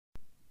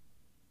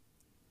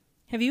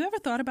Have you ever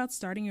thought about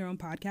starting your own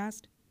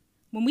podcast?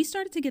 When we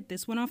started to get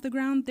this one off the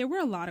ground, there were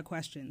a lot of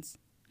questions.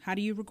 How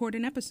do you record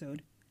an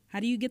episode? How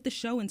do you get the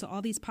show into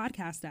all these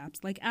podcast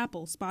apps like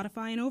Apple,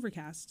 Spotify, and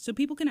Overcast so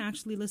people can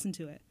actually listen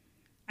to it?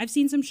 I've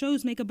seen some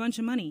shows make a bunch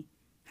of money.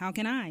 How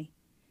can I?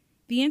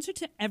 The answer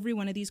to every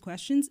one of these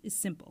questions is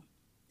simple.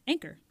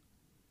 Anchor.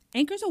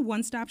 Anchor's a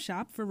one-stop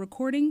shop for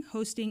recording,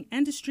 hosting,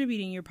 and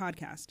distributing your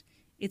podcast.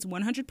 It's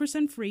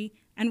 100% free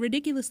and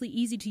ridiculously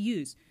easy to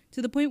use,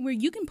 to the point where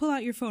you can pull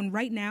out your phone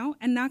right now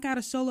and knock out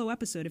a solo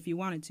episode if you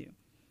wanted to.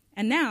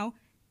 And now,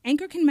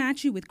 Anchor can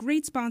match you with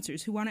great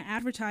sponsors who want to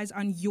advertise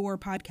on your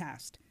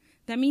podcast.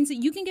 That means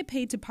that you can get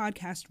paid to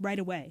podcast right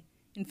away.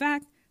 In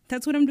fact,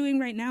 that's what I'm doing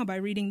right now by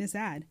reading this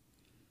ad.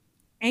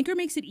 Anchor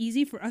makes it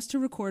easy for us to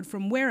record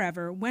from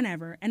wherever,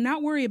 whenever, and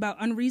not worry about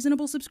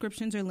unreasonable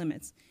subscriptions or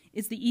limits.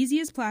 It's the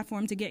easiest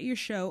platform to get your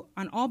show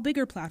on all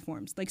bigger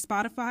platforms like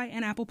Spotify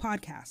and Apple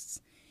Podcasts.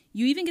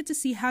 You even get to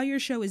see how your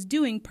show is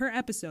doing per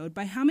episode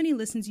by how many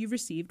listens you've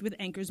received with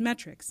Anchor's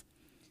metrics.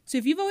 So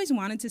if you've always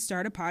wanted to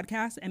start a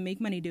podcast and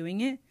make money doing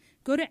it,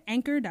 go to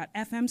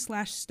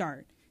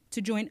anchor.fm/start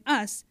to join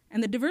us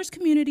and the diverse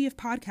community of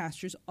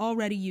podcasters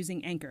already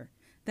using Anchor.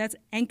 That's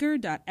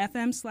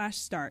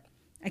anchor.fm/start.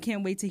 I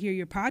can't wait to hear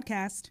your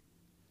podcast.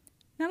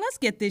 Now let's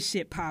get this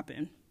shit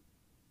poppin'.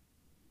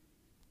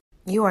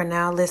 You are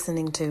now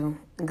listening to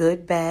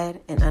Good, Bad,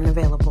 and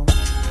Unavailable.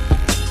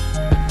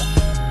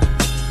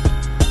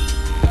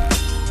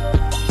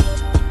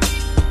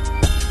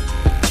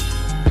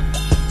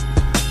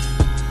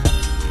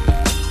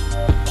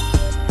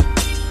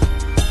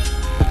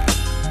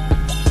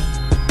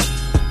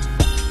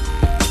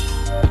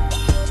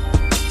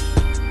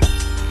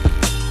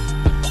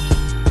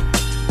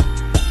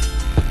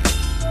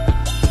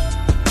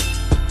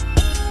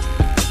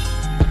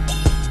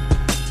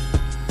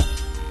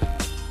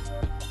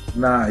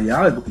 Nah,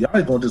 y'all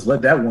gonna just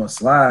let that one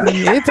slide.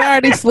 It's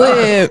already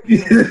slipped.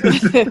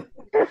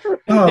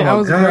 Oh, that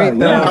was God, great,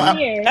 though.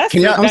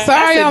 I'm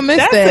sorry I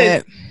missed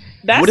that.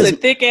 That's a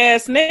thick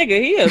ass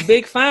nigga. He a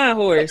big fine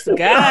horse.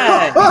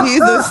 God,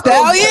 he's a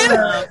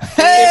stallion.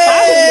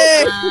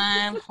 Hey,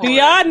 do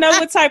y'all know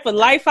what type of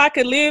life I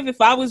could live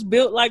if I was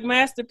built like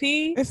Master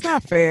P? It's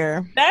not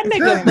fair. That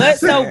nigga butt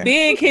so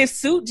big, his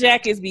suit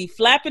jackets be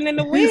flapping in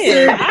the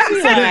wind. I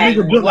be that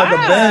nigga built like a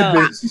bad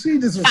bitch. She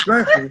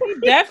disrespectful. He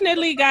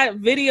definitely got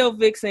video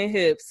vixen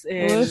hips.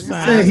 And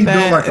he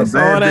built like a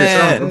bad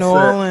bitch. New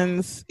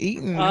Orleans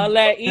eating, all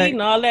that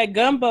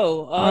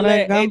gumbo, all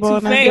that gumbo,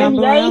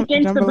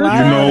 You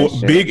know,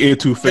 big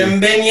etouffee.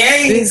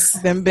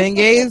 Them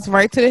beignets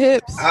right to the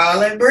hips. All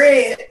that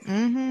bread.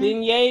 Mm-hmm.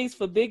 Beignets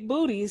for big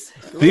booties.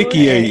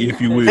 Thicky, if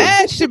you will.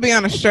 That should be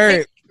on a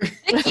shirt.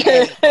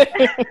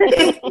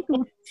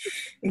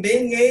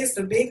 Beignets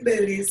for big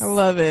booties. I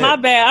love it. My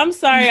bad. I'm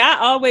sorry. I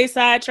always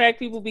sidetrack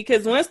people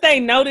because once they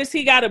notice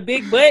he got a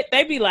big butt,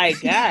 they be like,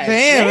 God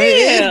damn. It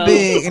is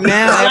big.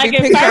 Now, like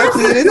every picture I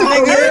see this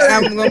nigga,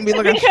 I'm going to be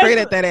looking straight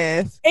at that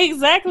ass.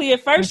 Exactly.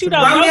 At first, you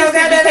don't notice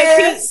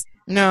it.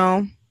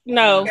 No.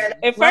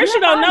 At first,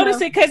 you don't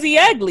notice it because he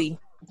ugly.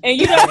 And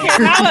you don't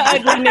care how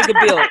an ugly nigga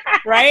built,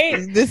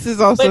 right? This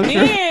is also But true.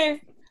 then,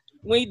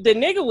 when the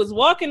nigga was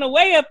walking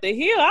away up the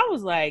hill, I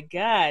was like,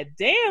 God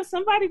damn,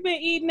 somebody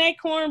been eating that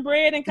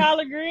cornbread and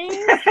collard greens?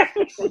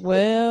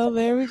 Well,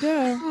 there we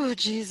go. Oh,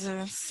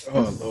 Jesus.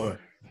 Oh, Lord.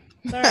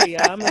 Sorry,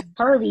 y'all. I'm a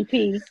Harvey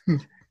P.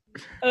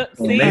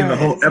 See, name the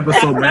whole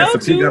episode Master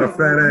P got a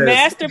fat ass.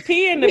 Master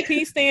P, and the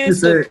P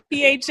stands for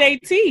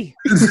PHAT.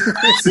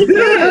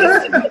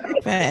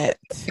 Fat.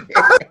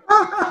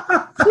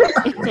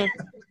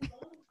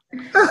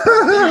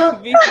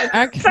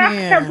 I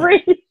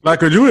can't.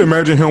 Like, could you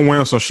imagine him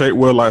wearing some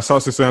shapewear like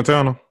Saucy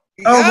Santana?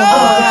 Oh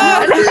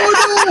my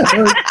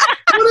God.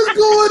 What is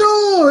going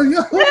on?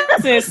 Yo?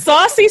 Since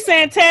Saucy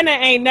Santana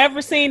ain't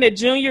never seen a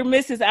Junior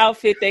Mrs.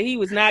 outfit that he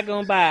was not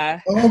gonna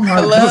buy. Oh my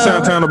God.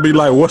 Santana be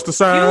like, what's the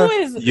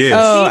size? Yes.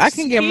 Oh, I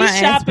can get my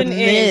ass in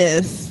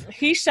this.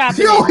 He's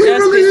shopping in Justice,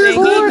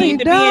 and he need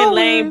to be in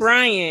Lane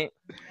Bryant.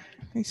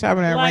 He's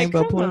shopping at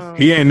Rainbow Plus.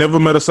 He ain't never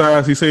met a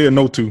size he said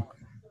no to.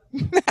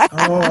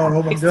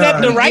 Oh my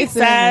Except God. the right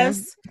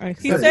size.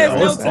 He says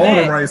no to all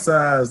that. the right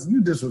size.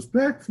 You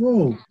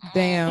disrespectful.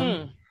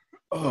 Damn.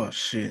 Oh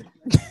shit.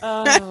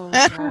 Oh,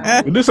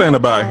 But this ain't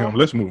about him.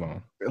 Let's move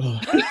on.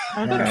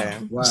 Okay.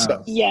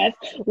 Wow. Yes.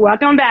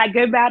 Welcome back.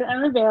 Good, bad, and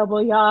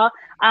unavailable, y'all.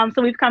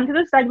 So we've come to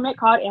the segment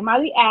called "Am I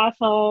the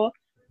Asshole?"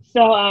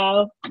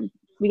 So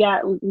we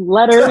got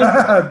letters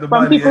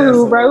from people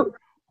who wrote.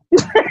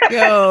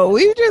 Yo,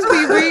 we just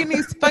be reading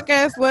these fuck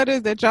ass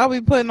letters that y'all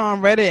be putting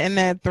on Reddit in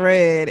that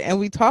thread, and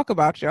we talk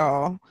about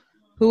y'all,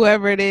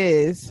 whoever it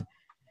is,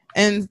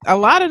 and a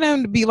lot of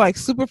them be like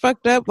super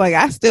fucked up. Like,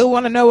 I still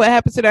want to know what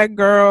happened to that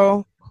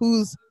girl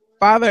whose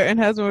father and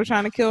husband were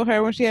trying to kill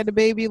her when she had the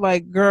baby.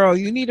 Like, girl,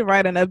 you need to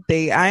write an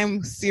update. I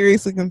am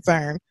seriously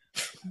concerned.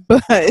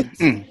 But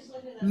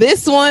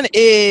this one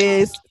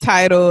is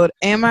titled,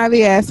 "Am I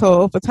the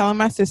Asshole for telling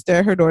my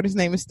sister her daughter's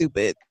name is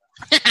stupid?"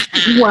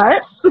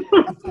 What?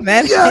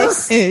 That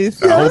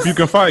is. I hope you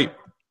can fight.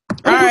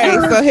 All right,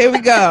 so here we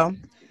go.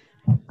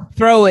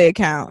 throwaway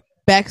account.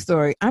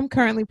 Backstory. I'm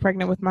currently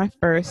pregnant with my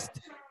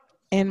first,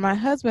 and my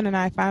husband and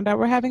I found out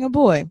we're having a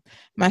boy.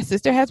 My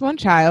sister has one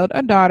child,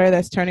 a daughter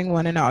that's turning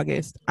 1 in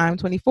August. I'm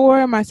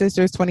 24. My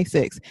sister is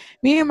 26.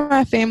 Me and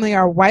my family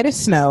are white as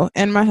snow,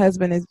 and my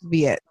husband is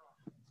Viet.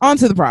 On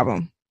to the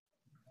problem.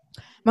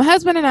 My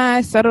husband and I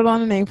settled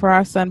on a name for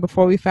our son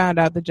before we found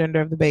out the gender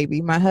of the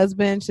baby. My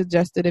husband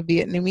suggested a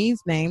Vietnamese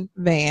name,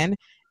 Van,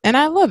 and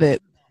I love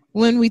it.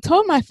 When we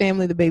told my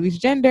family the baby's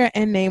gender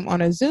and name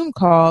on a Zoom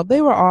call,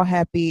 they were all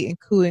happy and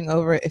cooing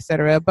over it,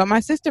 etc. But my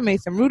sister made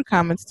some rude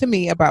comments to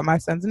me about my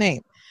son's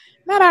name.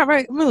 Not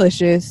outright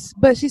malicious,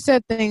 but she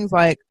said things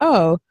like,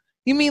 "Oh,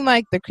 you mean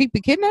like the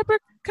creepy kidnapper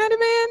kind of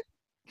man?"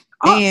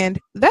 And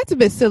that's a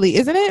bit silly,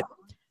 isn't it?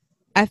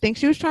 I think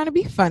she was trying to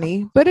be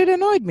funny, but it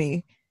annoyed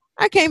me.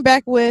 I came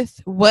back with,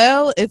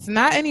 "Well, it's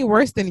not any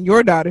worse than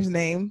your daughter's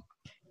name."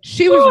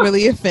 She was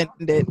really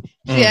offended.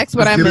 She asked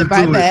what I meant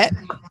by that.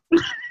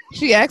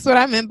 She asked what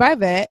I meant by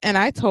that, and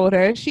I told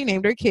her she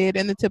named her kid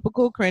in the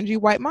typical cringy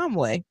white mom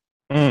way.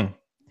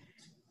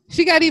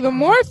 She got even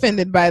more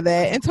offended by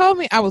that and told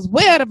me I was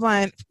way out of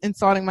line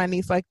insulting my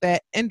niece like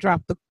that and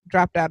dropped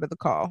out of the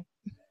call.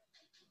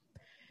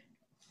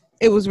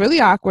 It was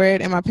really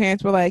awkward, and my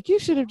parents were like, "You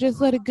should have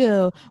just let it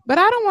go." But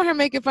I don't want her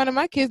making fun of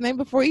my kid's name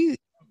before he's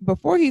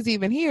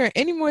even here,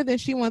 any more than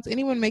she wants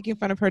anyone making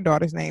fun of her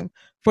daughter's name.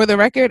 For the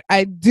record,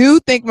 I do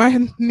think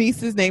my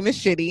niece's name is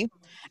shitty.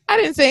 I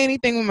didn't say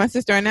anything when my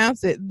sister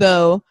announced it,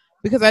 though,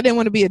 because I didn't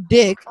want to be a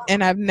dick,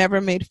 and I've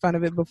never made fun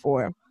of it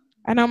before.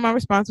 I know my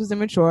response was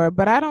immature,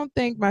 but I don't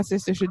think my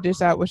sister should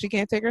dish out what she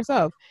can't take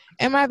herself.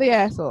 Am I the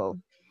asshole?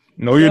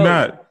 No, you're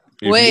not.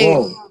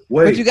 Wait.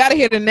 But you got to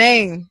hear the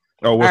name.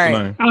 Oh, what's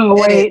the name? Oh,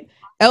 wait.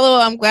 LOL,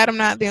 I'm glad I'm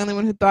not the only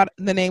one who thought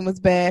the name was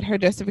bad. Her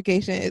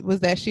justification was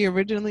that she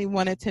originally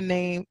wanted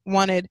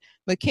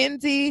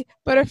Mackenzie,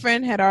 but her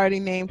friend had already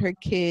named her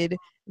kid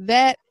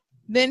that.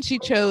 Then she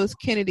chose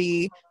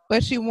Kennedy,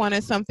 but she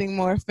wanted something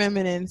more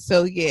feminine.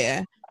 So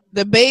yeah,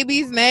 the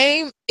baby's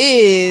name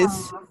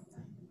is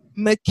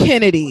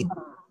McKennedy.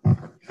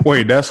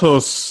 Wait, that's her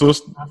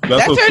sister.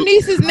 That's her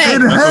niece's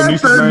name. That's her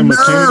niece's name,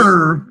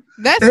 McKennedy.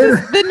 That's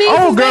the niece's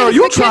Oh, girl, name.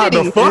 you tried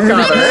to fuck out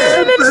of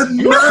that.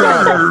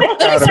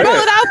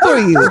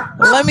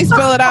 Let me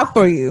spell it out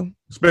for you.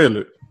 Spell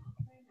it.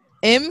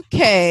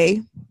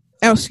 MCK,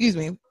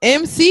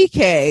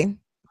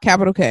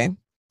 capital K,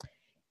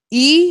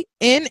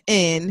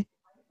 ENNEDEIGH.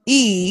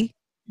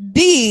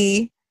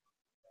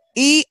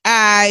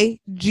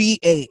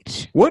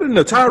 What in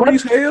the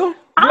Tyrese hell?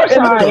 I'm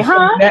sorry,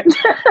 huh?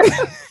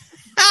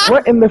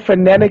 What in the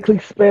phonetically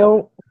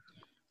spelled?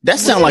 That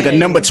sounds like a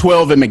number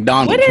 12 at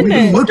McDonald's. What in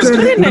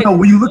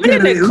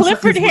the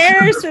Clifford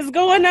Harris is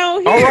going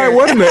on here? All right,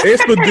 what in the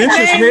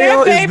expeditious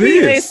hell is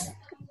this?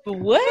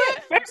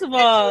 What? First of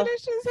all,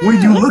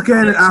 when you look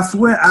at it, I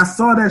swear I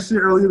saw that shit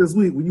earlier this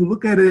week. When you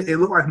look at it, it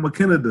looked like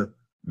McKenna.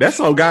 That's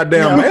a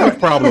goddamn math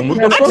problem.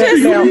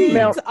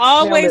 I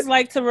always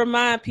like to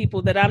remind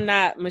people that I'm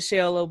not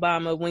Michelle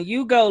Obama. When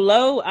you go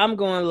low, I'm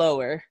going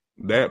lower.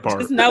 That part.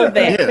 Just know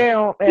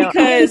that.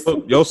 Because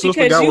your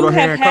sister got you what her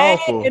have hand called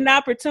had for. an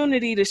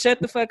opportunity to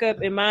shut the fuck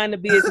up and mind the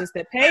business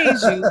that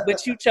pays you,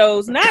 but you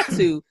chose not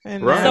to.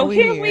 Right. So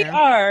here we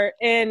are,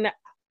 and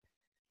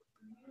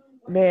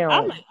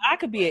I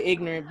could be an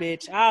ignorant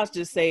bitch. I'll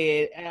just say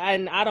it,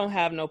 and I don't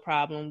have no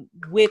problem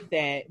with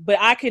that. But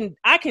I can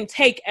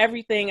take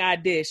everything I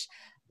dish.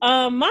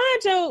 Mind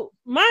your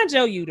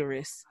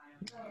uterus.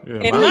 Yeah,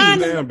 and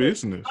mind your damn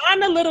business.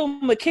 Mind the little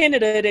McKenna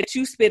that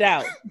you spit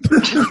out.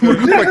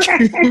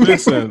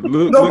 Listen,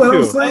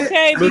 look here.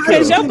 Okay,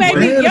 because your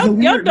baby,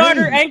 your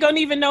daughter ain't gonna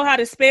even know how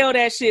to spell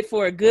that shit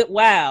for a good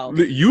while.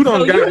 You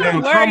done so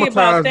goddamn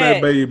traumatized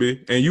that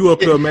baby, and you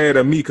up there mad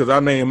at me because I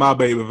named my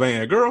baby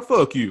Van. Girl,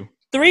 fuck you.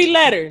 3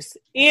 letters,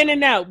 in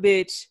and out,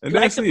 bitch. And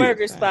like that's the it.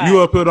 burger spot.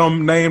 You up here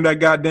on name that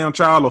goddamn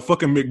child a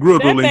fucking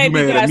McGriddle, that and you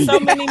mad at me. That baby got so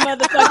many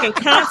motherfucking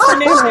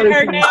consonants in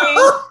her name.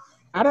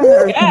 I don't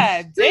know.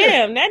 God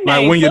damn, that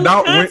name when full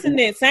of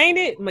consonants, ain't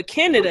it?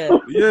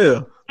 McKennedy.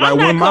 Yeah. I'm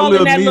when not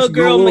calling that little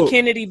girl up,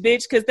 McKennedy,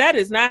 bitch, because that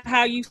is not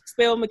how you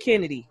spell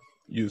McKennedy.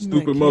 You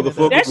stupid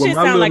motherfucker. That shit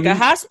sound like a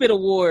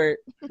hospital ward.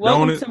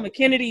 Welcome to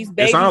McKennedy's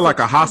baby. It sounds like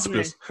a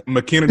hospice.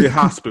 McKennedy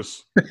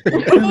Hospice.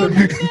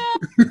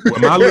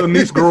 When my little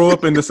niece grow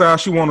up and decide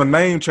she want a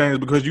name change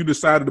because you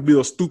decided to be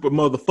a stupid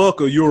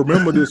motherfucker, you'll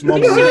remember this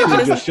moment when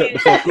you just shut the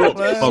fuck up,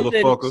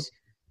 motherfucker.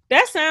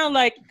 That sounds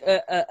like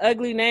a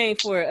ugly name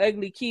for an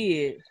ugly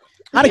kid.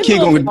 How the kid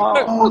gonna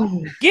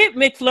get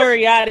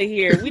McFlurry out of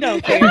here? We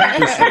don't care.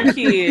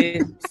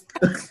 Kids.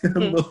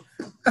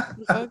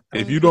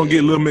 If you don't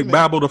get little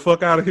McBabble the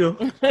fuck out of here,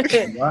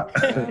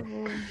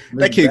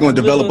 that kid gonna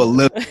develop a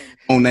little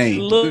own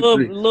name.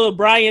 Little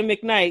Brian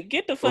McKnight.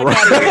 Get the fuck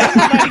out of here.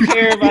 Nobody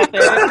care about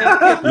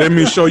that. Let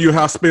me show you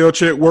how spell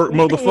check work,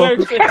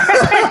 motherfucker.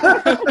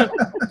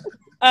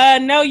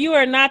 No, you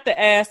are not the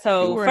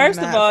asshole. First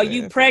of all,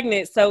 you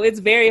pregnant, so it's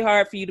very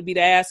hard for you to be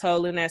the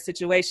asshole in that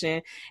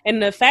situation.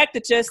 And the fact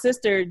that your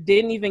sister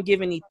didn't even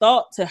give any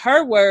thought to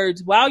her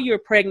words while you're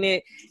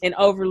pregnant and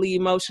overly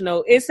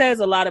emotional, it says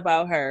a lot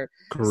about her.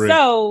 Correct.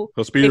 So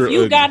if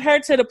you got her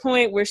to the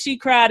point where she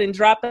cried and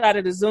dropped out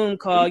of the Zoom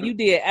call, you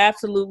did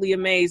absolutely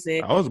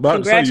amazing. I was about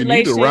to say, you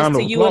need a round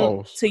of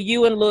applause. To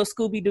you and little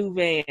Scooby-Doo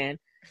van.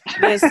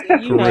 Listen,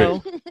 you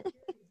know.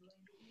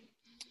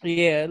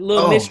 Yeah,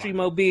 little mystery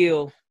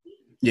mobile.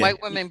 Yeah.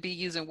 White women be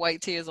using white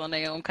tears on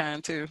their own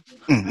kind too.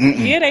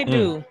 Yeah, they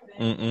do.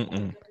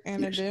 And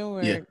it didn't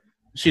work. Yeah.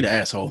 She the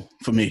asshole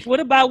for me. What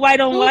about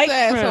white on white? The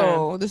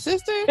asshole? The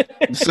sister?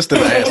 The sister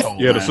the asshole.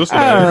 Yeah, the sister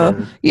the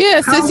asshole.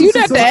 Yeah, sis, you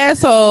not the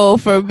asshole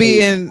for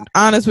being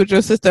honest with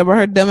your sister about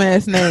her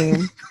dumbass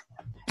name.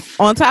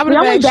 On top of the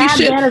fact,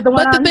 she should.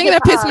 But the thing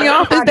that pissed me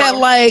off is that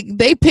like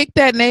they picked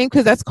that name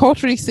because that's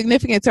culturally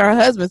significant to her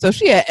husband. So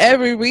she had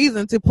every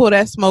reason to pull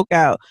that smoke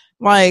out.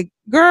 Like,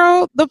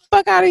 girl, the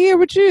fuck out of here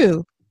with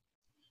you.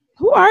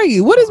 Who are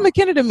you? What does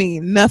McKenna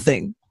mean?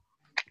 Nothing.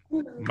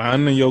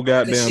 Minding your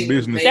goddamn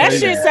business. That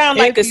shit sound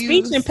like a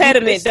speech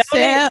impediment, don't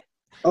it?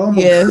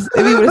 Yes,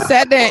 if you would have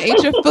sat there and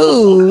ate your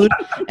food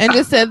and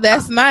just said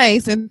that's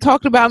nice and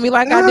talked about me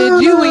like I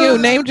did you when you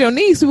named your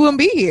niece, we wouldn't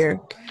be here.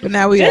 But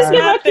now we are.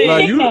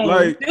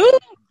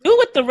 Do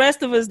what the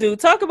rest of us do.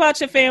 Talk about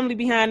your family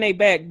behind their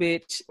back,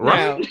 bitch.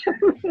 Right.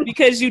 Now,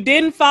 because you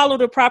didn't follow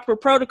the proper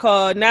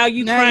protocol. Now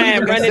you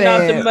crying, running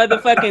off the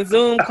motherfucking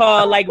Zoom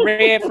call like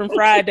Red from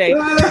Friday.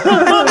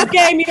 Who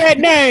gave me that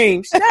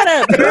name? Shut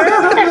up,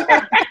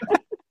 girl.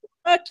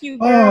 Fuck you,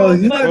 girl.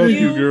 Fuck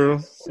you,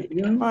 girl.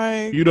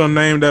 You done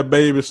named that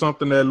baby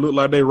something that looked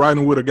like they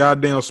writing with a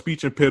goddamn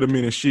speech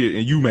impediment and shit,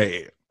 and you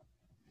mad.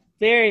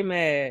 Very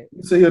mad.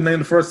 You say your name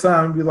the first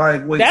time and be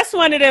like, wait. That's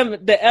one of them.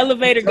 The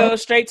elevator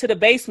goes straight to the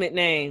basement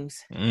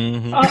names.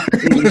 Man,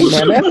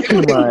 that's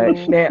too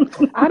much. Now,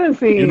 I done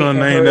seen. You done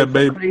name that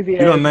baby. You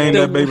done name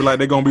that baby like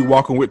they're gonna be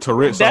walking with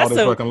Tourette's all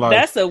their fucking life.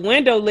 That's a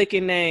window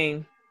licking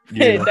name.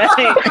 Yeah.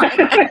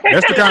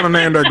 That's the kind of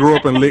name that grew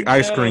up and lick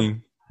ice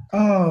cream.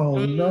 Oh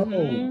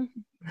no!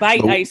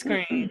 Bite ice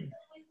cream.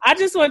 I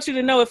just want you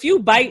to know, if you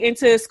bite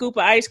into a scoop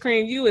of ice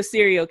cream, you a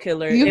serial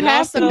killer. You and have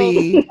also, to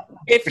be.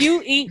 If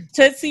you eat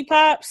Tootsie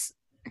Pops,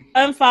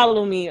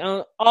 unfollow me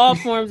on all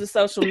forms of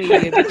social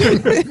media.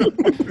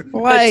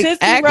 Like, the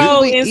Tootsie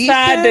Roll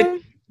inside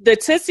the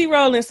Tootsie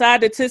Roll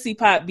inside the Tootsie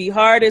Pop be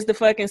hard as the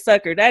fucking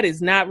sucker. That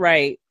is not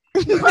right.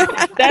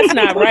 That's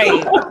not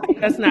right.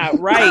 That's not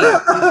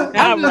right.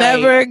 I've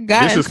never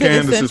gotten this is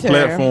Candace's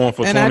platform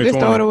for 2020. And I just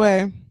throw it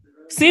away.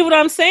 See what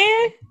I'm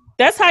saying?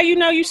 That's how you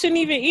know you shouldn't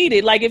even eat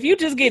it. Like, if you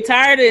just get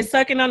tired of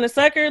sucking on the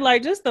sucker,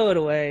 like, just throw it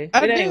away.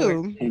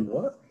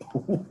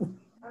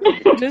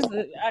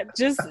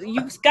 Just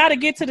you got to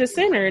get to the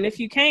center, and if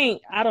you can't,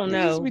 I don't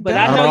know. But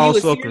I know you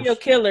a serial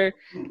killer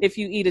if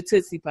you eat a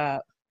Tootsie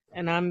Pop,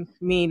 and I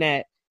mean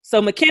that. So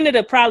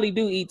McKenna probably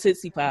do eat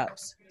Tootsie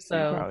Pops.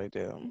 So probably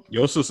do.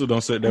 Your sister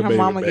don't set that Her baby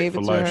mama back gave for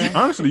it to life. her.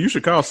 Honestly, you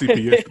should call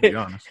CPS to be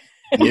honest.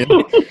 Yeah.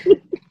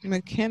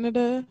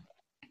 McKenna.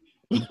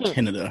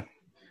 Canada.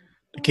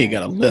 The kid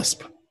got a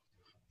lisp.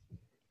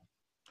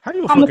 How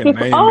your fucking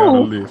name got a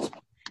lisp?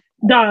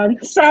 Done.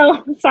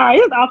 So sorry,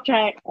 it was off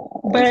track.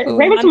 But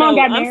Raven Simone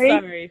got married.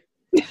 Sorry.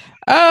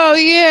 Oh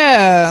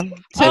yeah,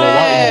 to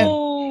that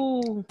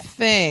Oh.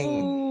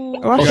 thing.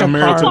 She got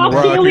married to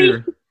Mariah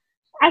Carey.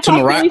 I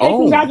saw Kelly say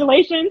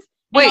congratulations.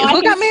 Wait,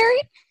 who got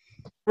married?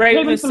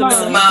 Raven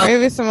Simone.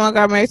 Raven Simone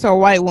got married to a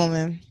white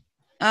woman.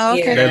 Oh,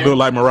 okay. That looked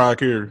like Mariah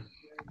Carey.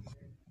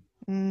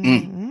 I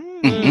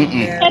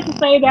had to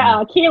say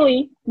that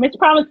Kelly, Mitch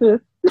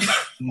Promises.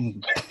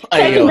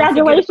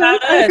 Congratulations in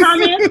the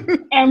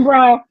comments. And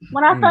bro,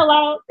 when I fell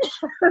out,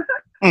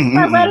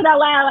 I read it out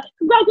loud. Like,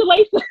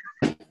 congratulations.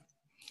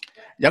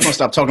 Y'all gonna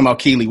stop talking about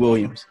Keely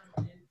Williams.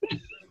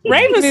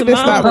 Raven Simone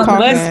stop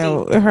talking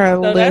her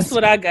so that's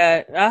what I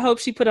got. I hope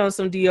she put on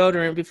some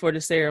deodorant before the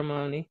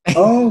ceremony.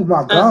 Oh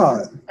my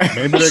God.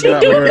 Maybe they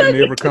got married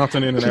in every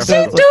continent in She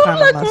Africa. do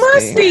look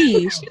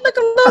musty. She look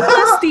a little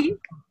musty.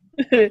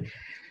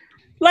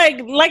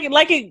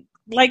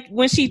 Like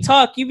when she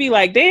talk, you be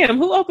like, damn,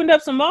 who opened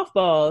up some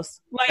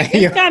mothballs? Like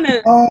it's kind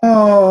of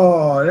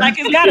like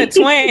it's got a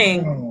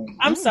twang.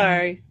 I'm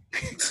sorry.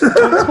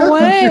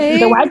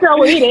 The white girl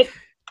will eat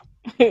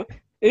it.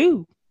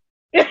 Ooh.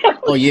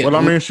 Oh yeah. Well,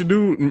 I mean, she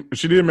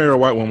did marry a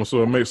white woman,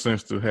 so it makes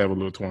sense to have a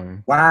little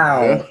twang.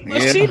 Wow. Well,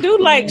 she do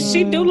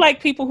like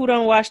people who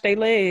don't wash their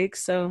legs,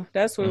 so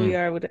that's where we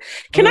are with it.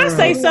 Can I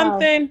say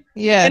something?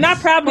 Yeah. And I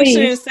probably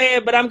shouldn't say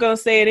it, but I'm gonna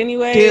say it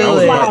anyway. I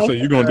was about to say,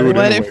 you're gonna do it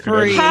Let anyway. it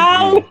free.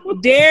 How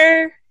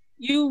dare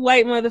you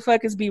white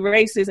motherfuckers be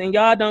racist and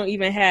y'all don't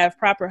even have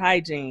proper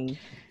hygiene?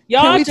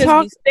 Y'all just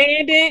be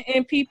standing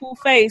in people's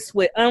face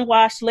with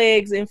unwashed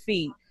legs and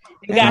feet.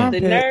 You got the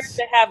nerve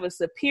to have a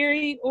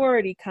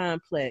superiority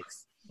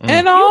complex.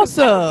 And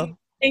also,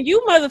 and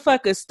you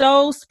motherfuckers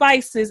stole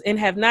spices and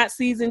have not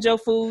seasoned your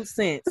food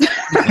since.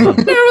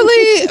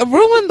 literally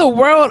ruin the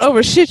world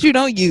over shit you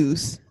don't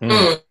use.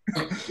 Like,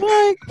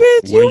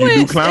 bitch, Well, you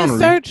went do clownery. and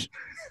search.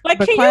 Like,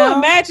 The can clown? you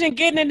imagine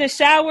getting in the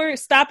shower,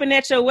 stopping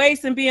at your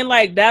waist, and being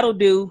like, "That'll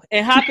do,"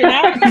 and hopping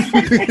out?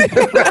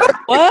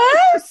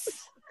 What?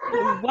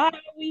 Why are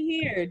we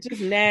here?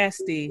 Just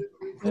nasty.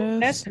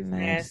 That's just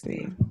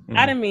nasty.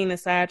 I didn't mean to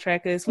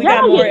sidetrack us. We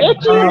got Y'all more. get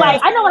itchy.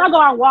 Like, I know when I go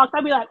on walks,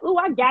 I'll be like, "Ooh,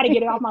 I gotta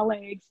get it off my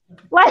legs."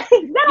 Like,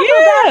 that'll do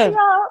that,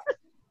 y'all.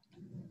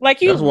 Like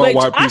you, That's why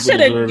white I people should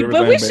deserve have, but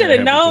we everything should bad have happens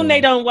to known them.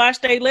 they don't wash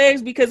their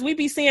legs because we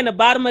be seeing the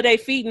bottom of their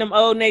feet in them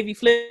old Navy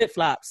flip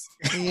flops.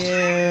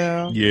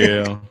 Yeah.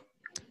 Yeah.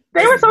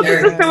 They were so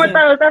consistent with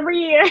those every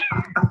year.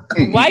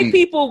 White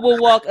people will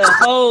walk a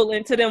hole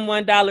into them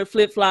 $1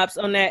 flip flops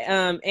on that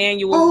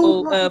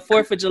annual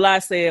 4th of July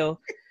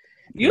sale.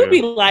 You'd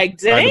be like, Like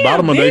the damn,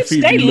 bottom of their bitch,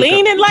 feet they be looking-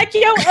 leaning like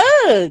your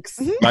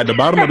Uggs. Like the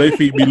bottom of their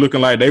feet be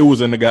looking like they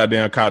was in the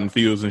goddamn cotton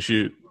fields and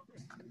shit.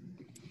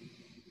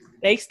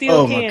 They still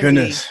Oh can my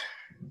goodness.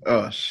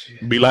 Oh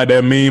shit. Be like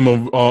that meme of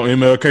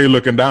MLK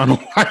looking down on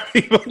white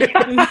people.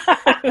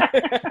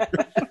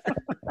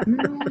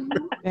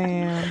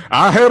 Damn.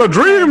 I had a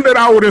dream that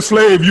I would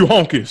enslave you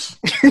honkies.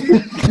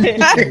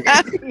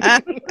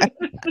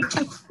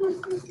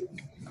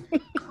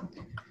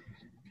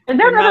 Is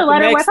there another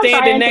letter? Malcolm Wes? X I'm sorry, I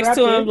standing next to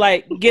interrupted. him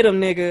like, get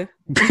him, nigga.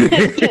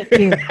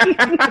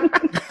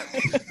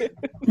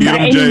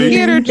 Get him, Jay.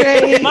 Get her,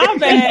 Jay. My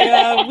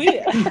bad.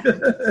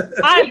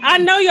 I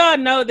know y'all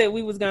know that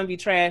we was gonna be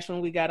trash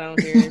when we got on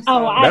here. So.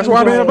 Oh, I That's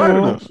why they enjoyed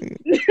invited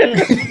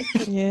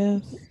us.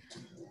 Yes.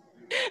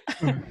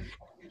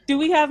 Do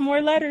we have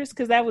more letters?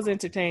 Because that was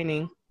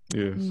entertaining.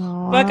 Yes.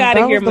 No, Fuck out that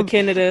of here, was the-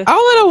 McKenna.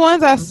 All of the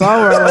ones I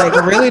saw were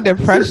like really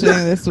depressing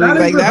this week. Not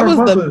Like even that her was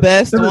the mother,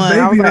 best to the one.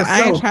 I was baby like, I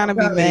ain't herself. trying to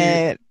be Fuck outta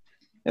here. mad.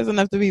 There's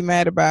enough to be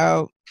mad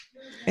about,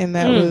 and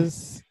that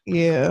was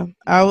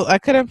I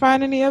couldn't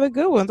find any other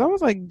good ones. I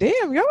was like,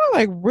 damn, y'all are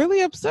like really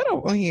upset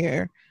on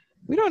here.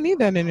 We don't need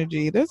that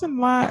energy. There's a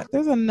lot.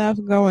 There's enough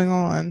going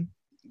on.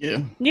 Yeah.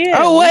 Yeah.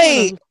 Oh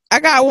wait,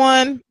 I got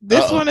one.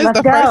 This Uh-oh. one is Let's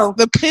the go. first,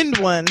 the pinned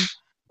one.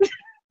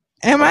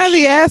 Am I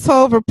the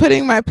asshole for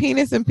putting my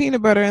penis in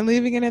peanut butter and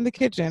leaving it in the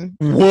kitchen?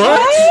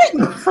 What?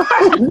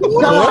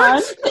 Go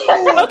on.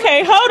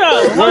 Okay, hold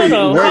on.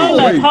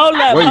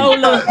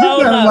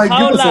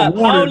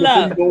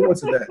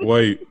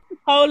 Wait,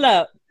 Hold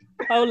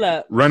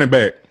up. Run it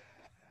back.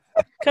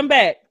 Come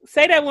back.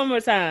 Say that one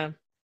more time.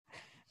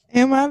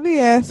 Am I the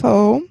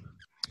asshole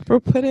for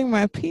putting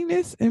my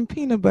penis in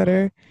peanut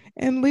butter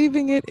and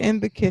leaving it in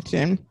the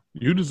kitchen?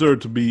 You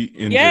deserve to be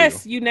in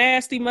Yes, jail. you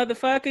nasty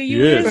motherfucker.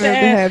 You Yes. is Have to the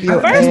ass. have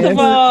your First ass of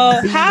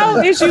all, beat how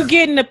up. is you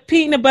getting the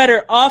peanut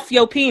butter off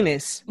your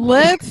penis?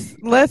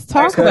 Let's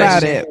talk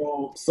about it.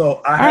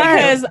 So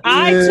Because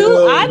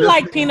I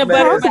like peanut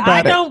butter, Talk but I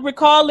about it. don't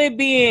recall it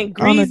being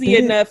On a greasy dick.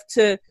 enough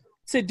to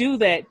do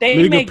that. They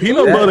Nigga, make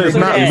peanut glue butter is for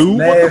not that. lube.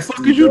 What the Nasty,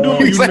 fuck is you dog.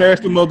 doing, you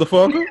nasty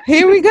motherfucker?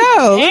 Here we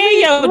go.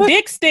 And your What-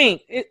 dick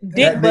stink. Dick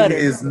that nigga butter.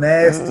 is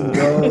nasty,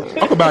 dog.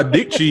 Talk about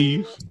dick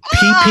cheese.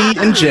 PP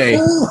and J.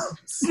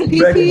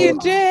 PP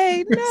and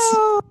J.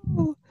 No.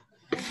 All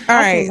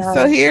right. know.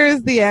 So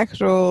here's the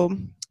actual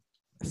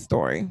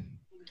story.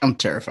 I'm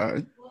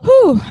terrified.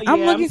 Whew, I'm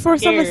Yeah, looking I'm for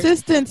some scared.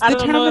 assistance I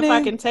don't know if I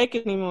determining. can take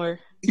it anymore.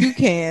 You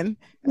can.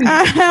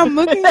 I'm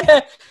looking.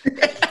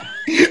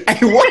 Hey,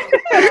 what?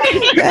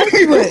 That's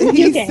what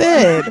he You can.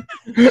 said.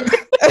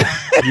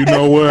 You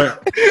know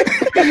what?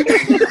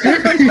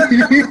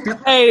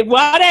 Hey,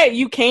 why that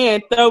you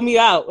can throw me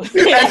out?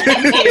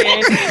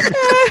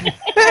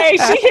 Hey,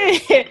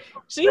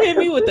 she hit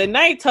me with the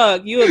night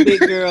talk. You a big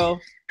girl.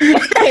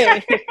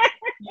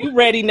 You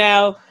ready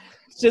now?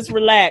 Just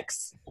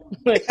relax.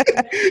 Damn.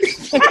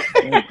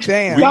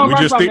 We Don't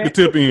run just from stick the it.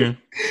 tip in.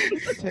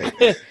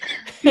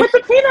 With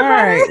the peanut All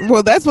butter. right.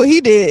 Well, that's what he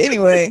did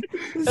anyway.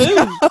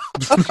 So,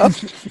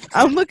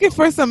 I'm looking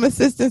for some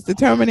assistance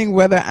determining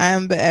whether I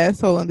am the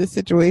asshole in this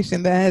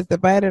situation that has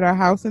divided our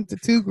house into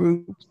two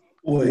groups.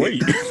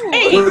 Wait.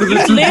 Hey,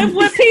 you live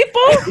with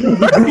people?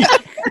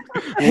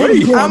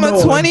 Wait. I'm a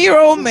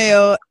 20-year-old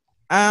male.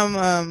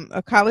 I'm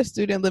a college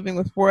student living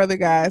with 4 other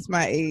guys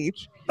my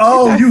age.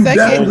 Oh, It's you our second-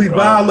 definitely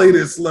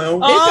violated, Slim.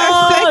 It's our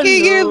Oh, second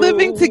year no.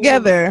 living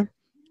together.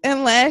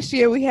 And last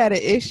year we had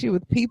an issue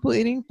with people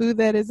eating food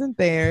that isn't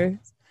theirs.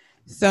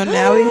 So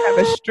now we have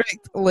a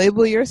strict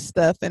label your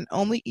stuff and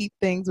only eat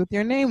things with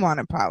your name on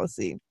it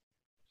policy.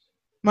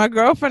 My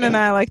girlfriend and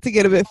I like to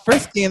get a bit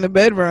frisky in the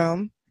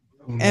bedroom.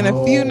 And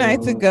a few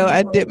nights ago,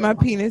 I dipped my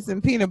penis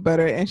in peanut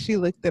butter and she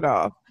licked it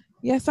off.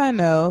 Yes, I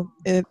know.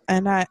 I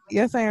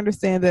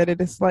understand that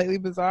it is slightly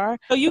bizarre.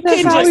 So you That's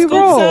can how just we scoop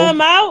roll.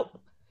 some out?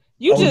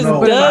 You Oh, just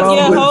no. dug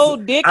your Wait, whole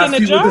dick I in a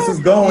see jar? where this is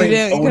going. You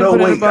didn't- you Oh, couldn't no,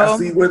 put it in wait. a I bowl?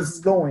 see where this is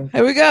going.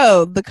 Here we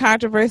go. The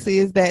controversy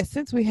is that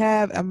since we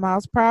have a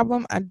mouse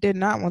problem, I did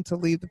not want to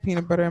leave the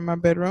peanut butter in my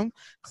bedroom.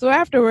 So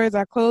afterwards,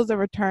 I closed and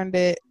returned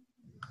it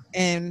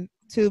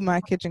into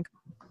my kitchen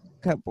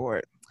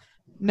cupboard.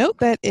 Note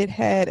that it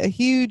had a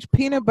huge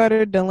peanut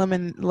butter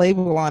dilemma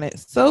label on it,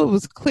 so it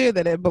was clear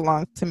that it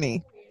belonged to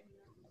me.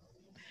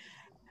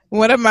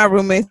 One of my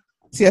roommates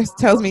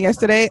tells me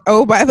yesterday,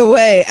 "Oh, by the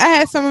way, I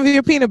had some of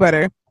your peanut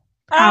butter."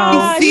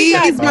 He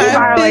sees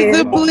my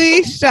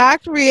visibly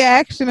shocked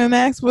reaction and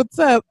asks what's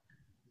up.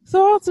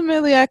 So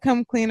ultimately, I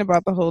come clean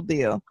about the whole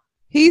deal.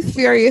 He's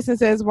furious and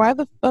says, why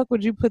the fuck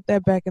would you put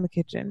that back in the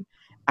kitchen?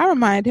 I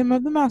remind him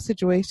of the mouse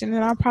situation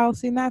and our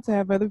policy not to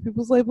have other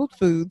people's labeled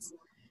foods.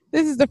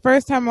 This is the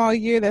first time all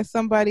year that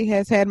somebody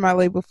has had my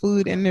labeled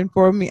food and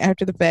informed me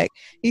after the fact.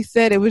 He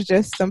said it was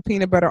just some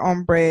peanut butter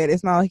on bread.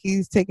 It's not like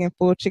he's taking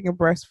full chicken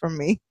breast from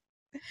me.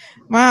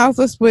 My house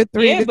was split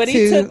 3-2. Yeah, but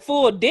he took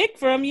full dick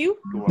from you.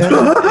 He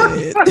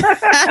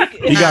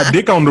got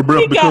dick on the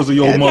breath because of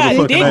your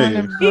motherfucking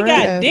age. He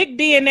got dick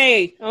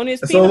DNA on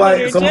his peanut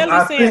butter and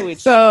jelly sandwich.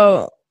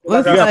 So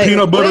you got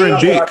peanut butter and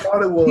dick.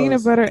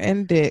 Peanut butter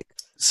and dick.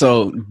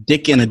 So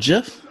dick in a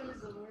GIF?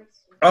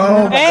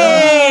 Oh,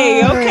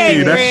 hey, okay,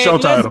 hey, that's the show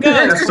title.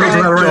 That's the show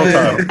title right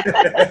there.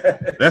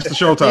 That's the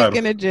show title. Dick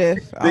in a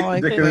GIF. I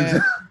like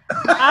that.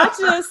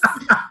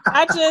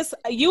 I just,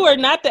 you are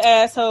not the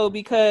asshole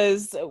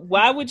because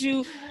why would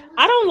you?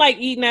 I don't like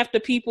eating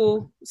after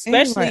people,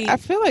 especially. Anyway, I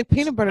feel like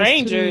peanut butter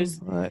strangers.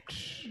 Too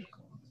much.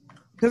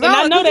 Because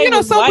I know they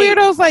some white.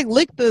 weirdos like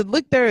lick the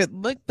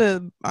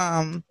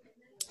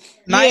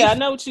knife. Yeah, I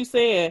know what you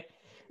said.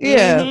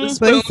 Yeah,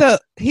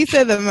 but he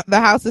said the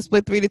house is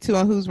split 3-2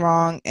 on who's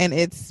wrong, and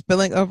it's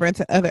spilling over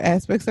into other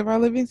aspects of our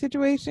living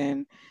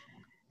situation.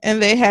 And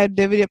they had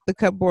divvied up the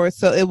cupboard,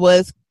 so it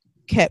was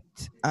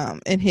kept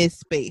in his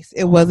space.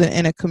 It wasn't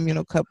in a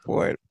communal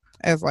cupboard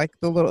as like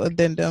the little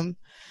addendum.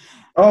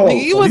 Oh, like,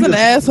 he was an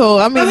asshole.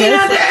 I mean,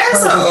 not the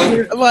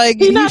asshole. Like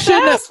he's not the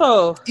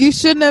asshole. You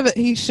shouldn't have.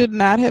 He should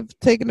not have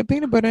taken the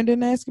peanut butter and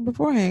didn't ask you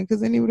beforehand,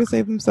 because then he would have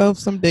saved himself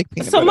some dick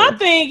peanut butter. So my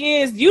thing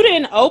is, you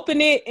didn't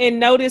open it and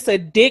notice a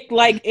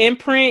dick-like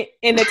imprint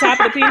in the top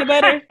of the peanut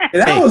butter.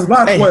 That was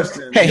my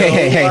question.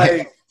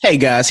 Hey,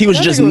 guys, he was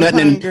just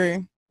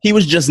nutting. He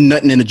was just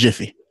nutting in a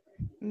jiffy.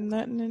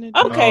 Nothing in it.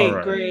 Okay,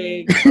 right.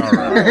 Greg. All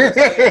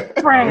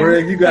right.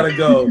 Greg, you gotta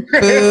go.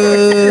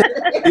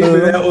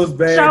 That was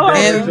bad.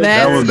 And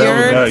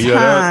that's your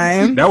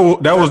time.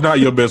 That was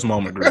not your best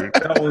moment, Greg.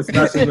 That was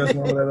not your best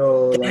moment at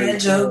all. Dad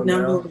joke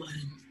number one.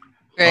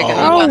 Greg,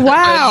 oh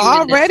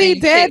wow! Already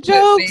dad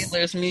jokes.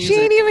 She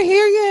ain't even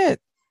here yet.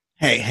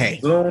 Hey.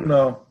 Don't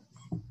know.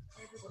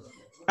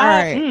 All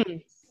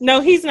right. No,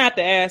 he's not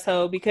the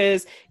asshole,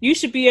 because you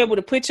should be able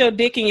to put your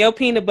dick in your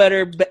peanut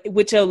butter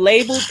with your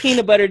labeled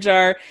peanut butter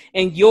jar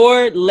and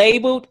your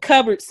labeled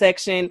cupboard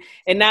section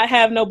and not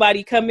have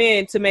nobody come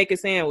in to make a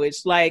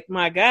sandwich. Like,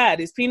 my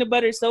God, is peanut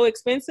butter so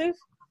expensive?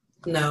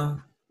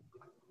 No.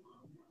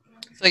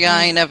 So y'all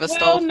ain't never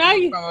stole from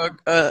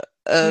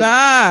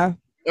Nah.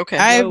 Okay.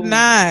 I have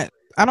not.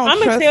 I don't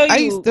I'ma trust. tell you, I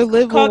used to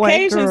live with white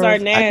Caucasians girls. are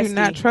nasty. I do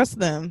not trust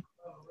them.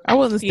 I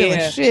wasn't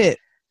stealing shit.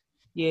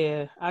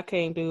 Yeah, I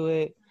can't do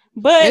it.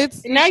 But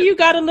now you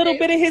got a little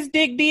bit of his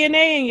dick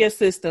DNA in your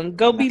system.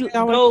 Go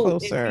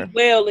closer. Be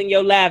well in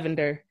your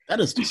lavender. That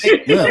is well.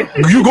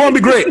 You're going to be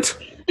great.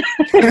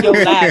 Your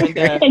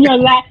lavender.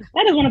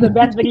 That is one of the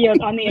best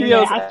videos on the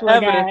internet. I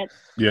swear to God.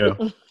 Yeah.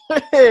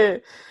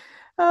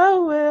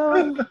 Oh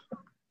well.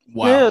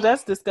 Wow. Yeah,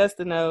 that's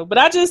disgusting though. But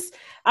I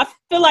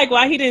feel like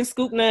why he didn't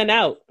scoop none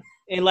out.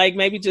 And like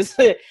maybe just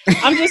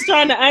I'm just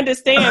trying to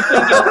understand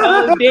putting your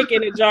whole dick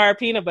in a jar of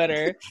peanut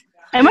butter.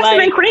 It must have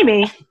been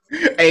creamy.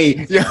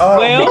 Hey,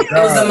 well, it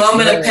was a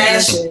moment of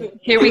passion.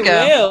 Here we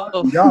go.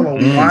 Y'all are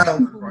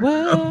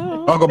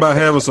wild. Talk about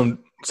having some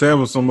shit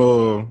with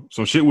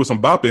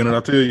some bop in it. I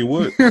tell you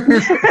what.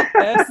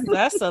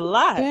 That's a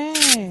lot.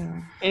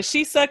 Damn. And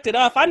she sucked it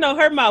off. I know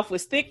her mouth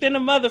was thick than a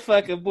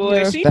motherfucker, boy.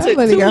 Yeah, she that took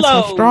lady 2 got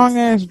loads. some strong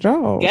ass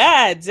jaws.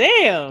 God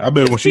damn. I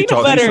bet when she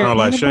talks, she sound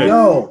like Shaq.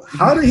 Yo,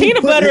 how did he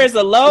peanut butter is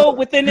a load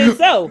within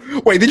itself.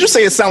 Wait, did you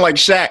say it sound like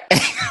Shaq?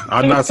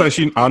 I'm not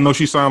saying I know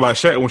she sound like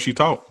Shaq when she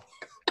talk.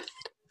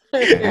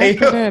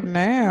 After that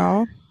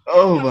now.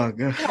 Oh my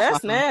god.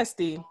 That's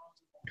nasty.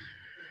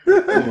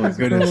 Oh my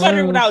goodness.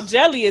 Butter without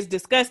jelly is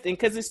disgusting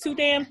because it's too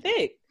damn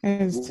thick.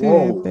 It's too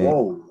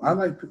whoa. I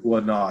like.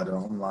 Well, no, I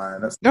don't. I'm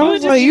lying. That's you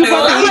eat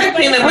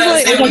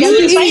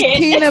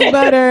peanut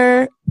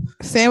butter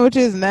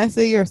sandwiches and that's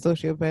it, you're a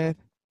sociopath.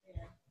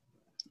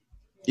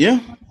 Yeah.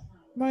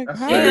 Like,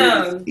 how do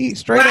you eat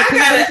straight up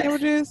peanut butter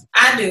sandwiches?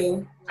 I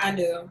do. I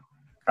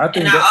think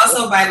and I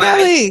also buy my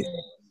ice cream.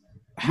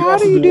 How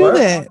do you do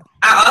that?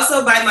 I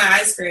also buy my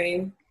ice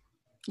cream.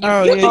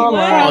 Oh yeah.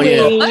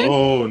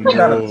 Oh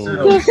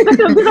no. This is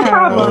a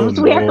problem.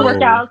 So we have to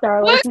work out.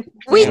 What?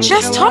 We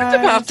just talked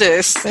about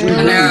this. I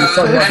know.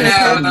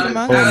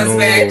 I was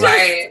very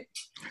quiet.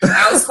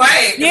 I was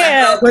quiet.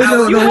 Yeah.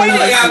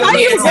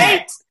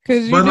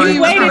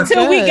 You waited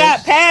until we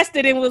got past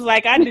it and was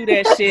like, I do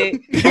that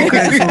shit.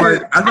 Okay, so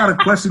like, I got a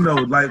question though.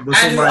 Like, but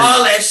so, I do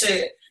all that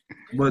shit.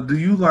 But do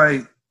you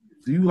bite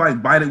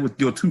it with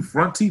your 2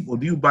 front teeth, or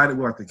do you bite it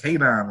with like the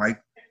canine?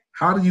 Like,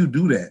 how do you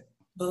do that?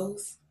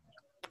 Both.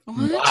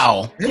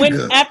 Wow.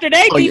 After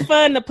they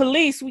defund the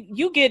police,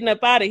 you getting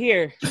up out of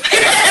here. You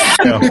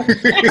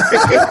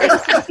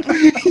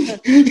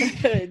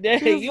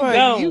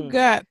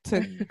got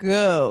to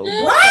go.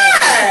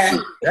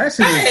 What? That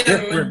shit is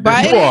different.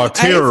 You are a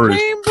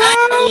terrorist.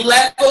 I'm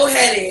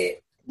level-headed.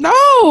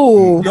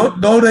 No. No.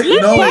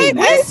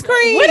 Ice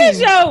cream. What is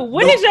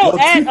your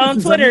ad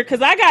on Twitter?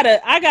 Because I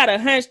got a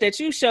hunch that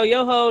you show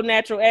your whole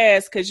natural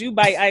ass because you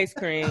bite ice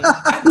cream.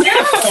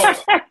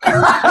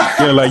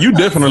 Yeah, like you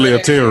definitely a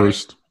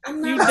terrorist.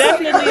 You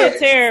definitely a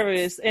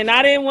terrorist, and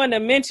I didn't want to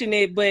mention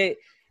it, but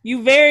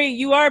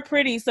you are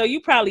pretty, so you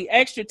probably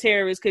extra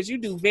terrorist because you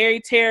do very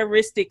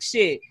terroristic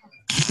shit.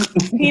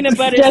 Peanut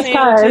butter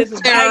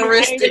sandwiches,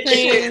 terroristic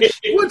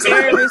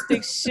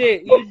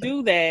shit. You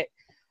do that.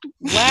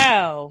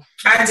 Wow.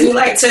 I do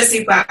like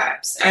Tootsie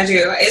Pops. I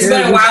do. It's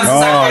been a while since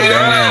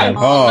I've had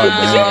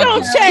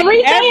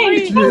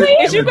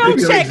Is you gonna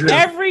check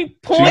every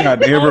point? She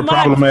got every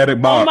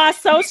problematic box on my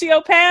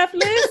sociopath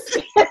list?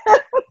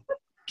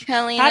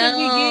 Kelly, how did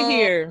we get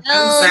here?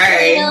 I'm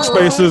sorry.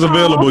 Space is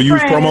available.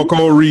 Use promo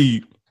code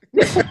READ.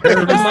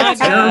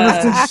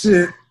 Terroristic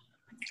shit.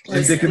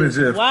 And Dick in the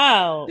Jiff.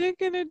 Wow.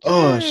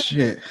 Oh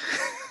shit.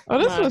 Oh,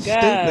 this was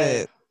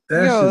stupid.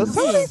 Yo,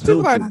 some of these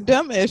people are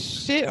dumb as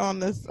shit on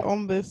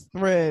this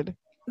thread.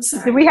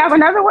 Do we have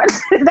another one?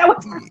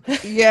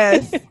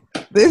 Yes.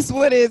 This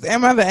one is,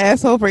 am I the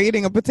asshole for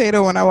eating a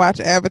potato when I watch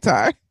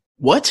Avatar?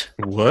 What?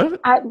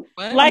 Like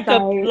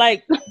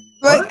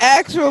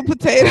actual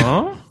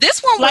potato.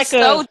 This one was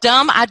so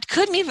dumb. I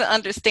couldn't even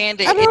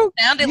understand it. It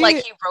sounded like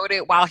he wrote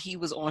it while he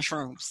was on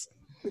shrooms.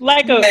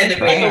 Like a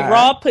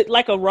raw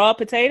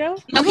potato?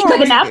 No, he took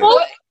an apple.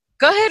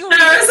 Go ahead.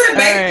 It's a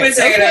baked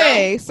potato.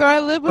 Okay, so I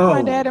live with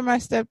my dad and my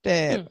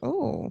stepdad.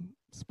 Oh,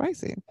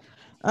 spicy.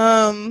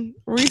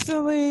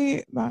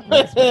 Recently,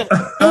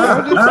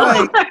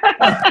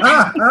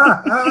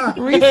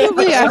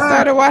 recently I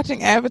started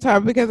watching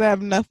Avatar because I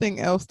have nothing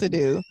else to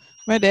do.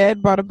 My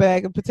dad bought a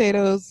bag of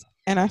potatoes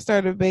and I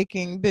started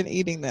baking, then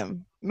eating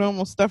them.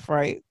 Normal stuff,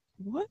 right?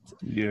 What?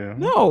 Yeah.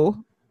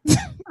 No.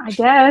 I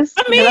guess.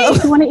 I mean, what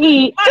else you want to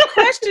eat? My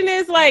question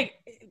is like,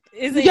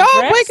 is it y'all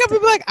dressed? wake up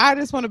and be like, I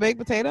just want a baked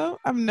potato?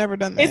 I've never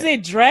done that. Is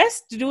it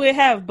dressed? Do it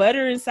have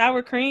butter and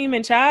sour cream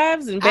and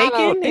chives and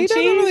bacon and cheese?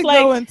 Really like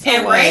go into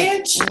and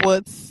ranch?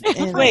 What's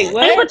in Wait, it.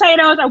 what? Baked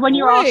potatoes are when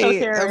you're also Wait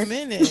terrorist. a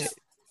minute.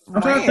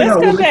 I'm trying to figure Let's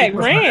out go back.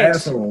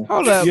 Ranch.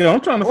 Hold up. Yeah, I'm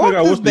trying to figure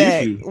out what's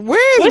the issue.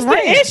 What's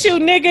the issue,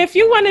 nigga? If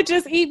you want to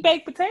just eat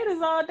baked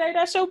potatoes all day,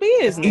 that's your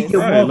business.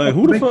 Right, like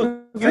who the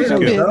fuck? That's your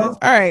business.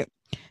 All right.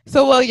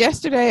 So,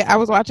 yesterday I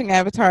was watching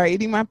Avatar,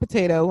 eating my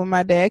potato, when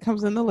my dad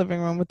comes in the living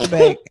room with the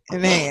bag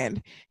in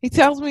hand. He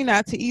tells me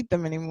not to eat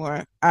them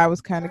anymore. I was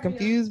kind of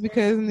confused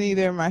because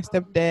neither my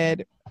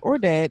stepdad or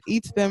dad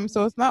eats them,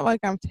 so it's not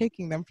like I'm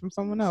taking them from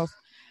someone else.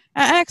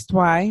 I asked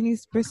why, and he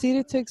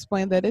proceeded to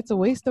explain that it's a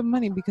waste of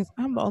money because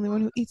I'm the only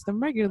one who eats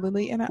them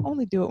regularly, and I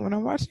only do it when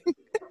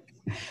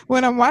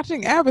I'm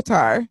watching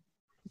Avatar.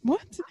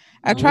 What?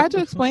 I tried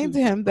to explain to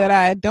him that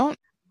I don't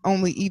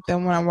only eat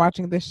them when I'm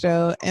watching the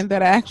show and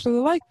that I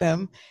actually like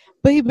them,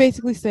 but he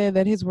basically said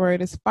that his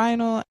word is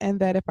final and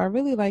that if I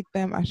really like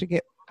them, I should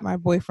get my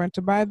boyfriend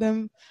to buy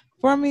them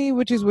for me,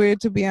 which is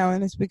weird to be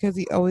honest because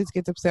he always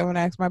gets upset when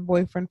I ask my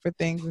boyfriend for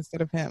things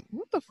instead of him.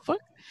 What the fuck?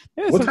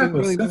 There's something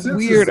really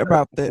weird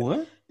about this.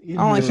 What? I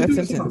don't like that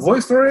sentence.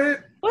 Voice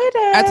thread?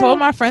 I told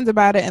my friends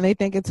about it and they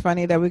think it's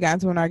funny that we got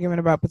into an argument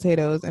about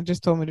potatoes and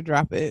just told me to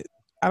drop it.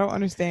 I don't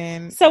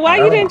understand. So why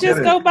you didn't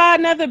just go buy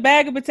another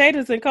bag of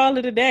potatoes and call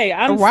it a day?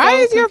 Why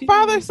is your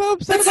father so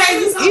upset about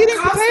eating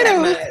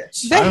potatoes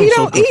that he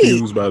don't eat?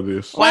 Confused by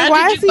this.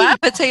 Why did you buy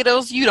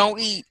potatoes you don't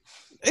eat?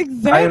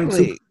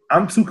 Exactly.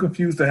 I'm too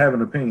confused to have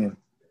an opinion.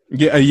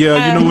 Yeah. You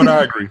know what?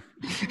 I agree.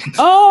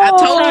 Oh, I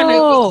told her it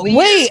was weird.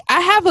 Wait! I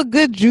have a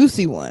good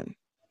juicy one.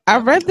 I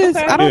read this.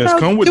 Okay. I don't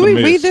know. Did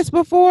we read this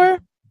before?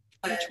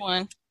 Which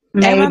one?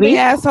 Am I the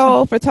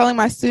asshole for telling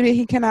my student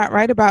he cannot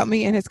write about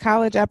me in his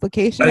college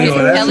application?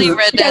 Kelly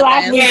read that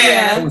last week.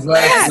 Yeah, it was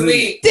last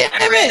week. Damn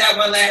I read it. that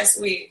one last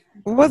week.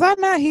 Was I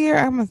not here?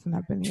 I must have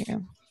not been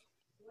here.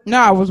 No,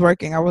 I was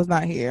working. I was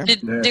not here.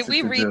 Did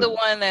we read the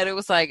one that it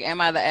was like,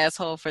 am I the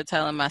asshole for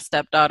telling my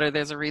stepdaughter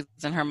there's a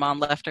reason her mom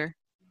left her?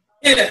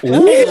 Yeah.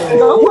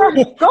 Go for it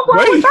with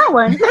that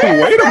one.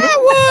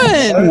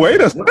 Wait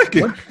a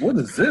second. What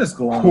is this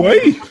going on?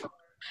 Wait.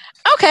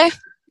 Okay.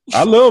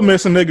 I love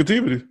messing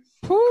negativity.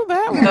 Pull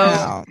that one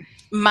out.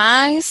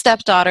 My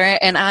stepdaughter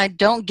and I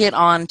don't get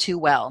on too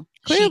well.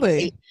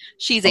 Clearly.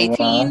 She's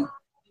 18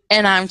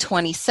 and I'm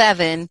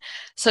 27.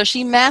 So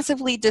she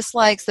massively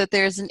dislikes that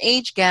there's an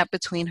age gap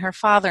between her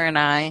father and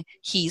I.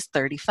 He's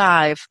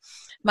 35.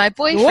 My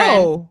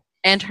boyfriend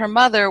and her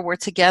mother were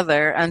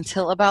together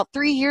until about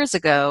 3 years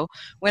ago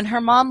when her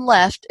mom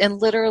left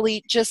and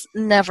literally just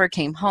never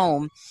came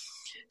home.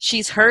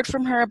 She's heard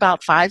from her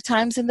about 5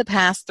 times in the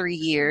past 3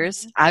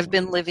 years. I've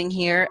been living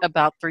here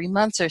about 3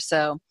 months or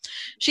so.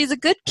 She's a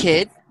good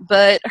kid,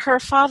 but her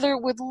father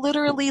would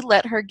literally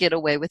let her get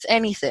away with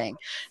anything.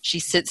 She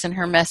sits in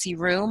her messy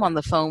room on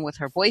the phone with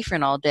her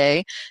boyfriend all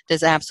day,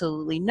 does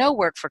absolutely no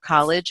work for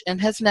college,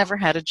 and has never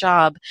had a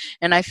job.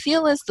 And I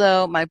feel as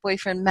though my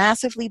boyfriend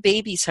massively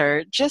babies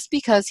her just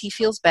because he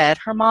feels bad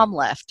her mom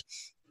left.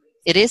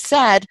 It is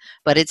sad,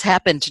 but it's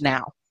happened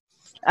now.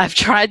 I've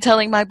tried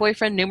telling my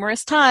boyfriend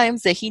numerous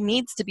times that he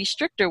needs to be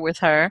stricter with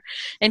her,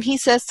 and he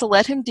says to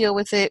let him deal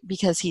with it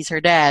because he's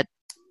her dad.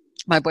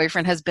 My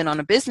boyfriend has been on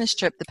a business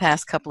trip the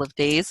past couple of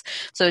days,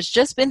 so it's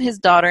just been his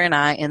daughter and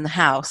I in the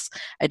house.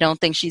 I don't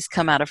think she's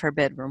come out of her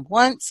bedroom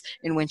once,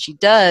 and when she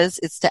does,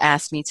 it's to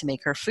ask me to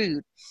make her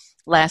food.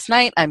 Last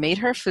night, I made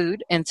her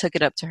food and took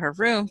it up to her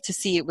room to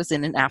see it was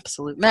in an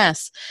absolute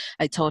mess.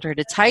 I told her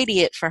to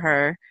tidy it for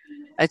her.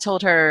 I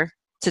told her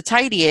to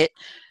tidy it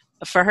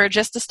for her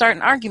just to start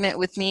an argument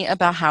with me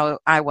about how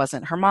I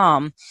wasn't her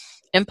mom.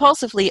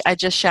 Impulsively, I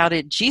just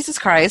shouted, Jesus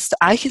Christ,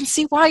 I can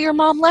see why your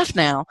mom left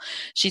now.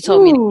 She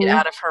told me to get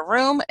out of her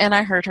room, and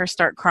I heard her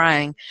start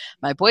crying.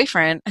 My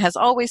boyfriend has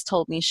always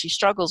told me she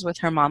struggles with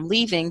her mom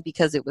leaving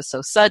because it was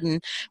so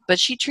sudden, but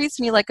she treats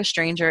me like a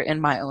stranger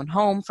in my own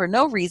home for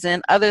no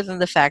reason other than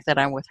the fact that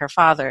I'm with her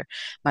father.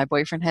 My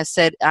boyfriend has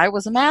said I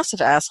was a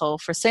massive asshole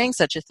for saying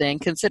such a thing,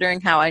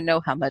 considering how I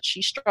know how much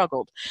she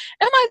struggled.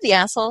 Am I the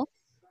asshole?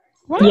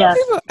 Why do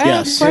people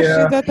ask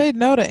questions that they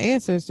know the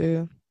answers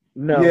to?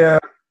 No. Yeah.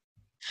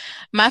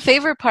 My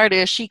favorite part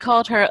is she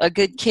called her a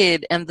good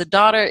kid, and the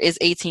daughter is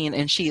 18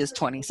 and she is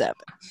 27.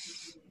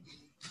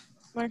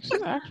 Like she's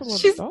an actual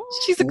adult.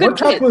 She's a good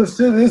kid. What type of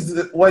shit is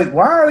this? Wait,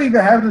 why are they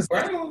even having this?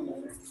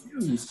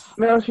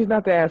 No, she's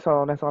not the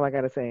asshole. That's all I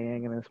gotta say. I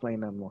ain't gonna explain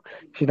no more.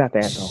 She's not the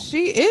asshole.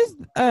 She is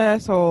an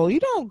asshole.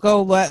 You don't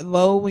go that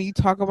low when you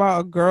talk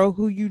about a girl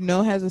who you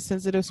know has a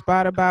sensitive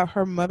spot about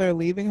her mother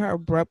leaving her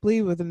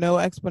abruptly with no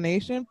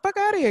explanation. Fuck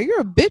out of here.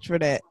 You're a bitch for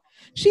that.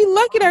 She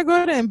lucky that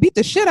girl didn't beat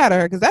the shit out of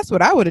her, because that's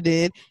what I would have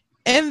did.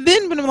 And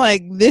then when I'm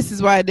like, this is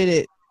why I did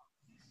it.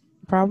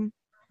 Problem?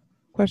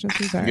 Question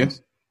 2 times.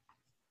 Yes.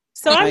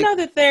 So I know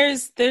that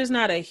there's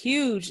not a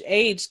huge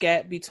age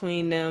gap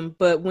between them,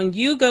 but when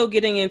you go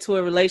getting into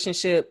a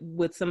relationship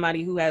with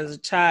somebody who has a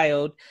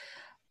child,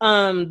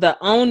 the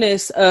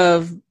onus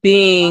of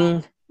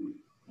being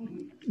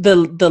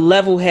the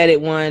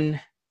level-headed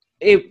one,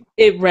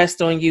 it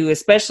rests on you,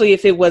 especially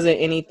if it wasn't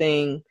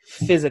anything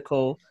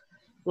physical.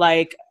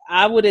 Like,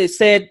 I would have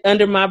said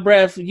under my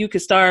breath, "You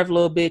could starve,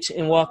 little bitch,"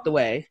 and walked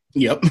away.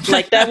 Yep.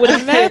 Like that would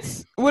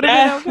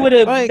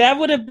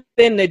have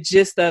been the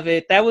gist of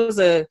it. That was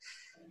a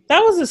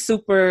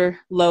super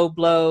low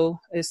blow,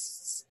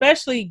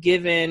 especially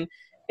given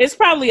it's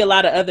probably a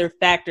lot of other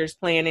factors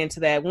playing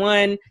into that.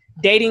 One,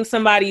 dating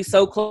somebody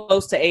so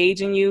close to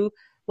aging you,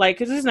 like,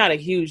 because there's not a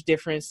huge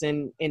difference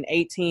in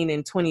 18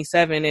 and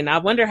 27, and I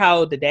wonder how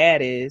old the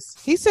dad is.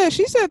 She said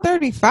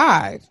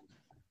 35.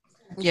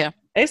 Yeah.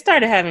 They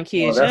started having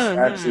kids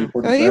young. So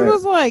he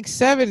was like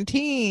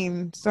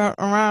 17, so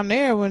around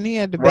there when he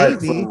had the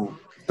baby. So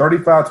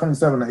 35,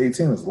 27 to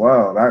 18 is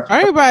wild.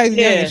 Everybody's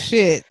young as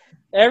shit.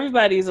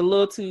 Everybody's a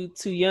little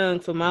too young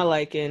for my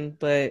liking,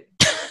 but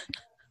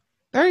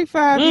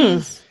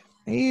 35.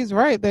 He's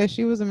right that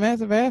she was a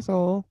massive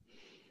asshole.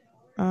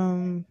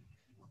 Wow.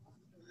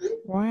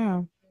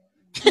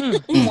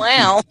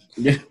 Wow.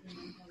 Yeah.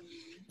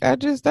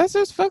 That's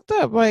just fucked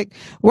up. Like,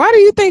 why do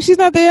you think she's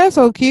not the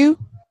asshole, Q?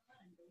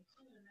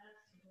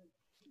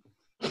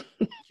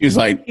 He was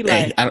like,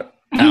 hey, I don't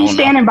He's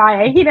standing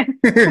by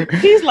it.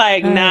 He's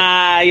like,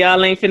 nah,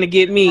 y'all ain't finna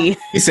get me.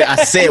 He said, I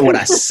said what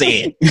I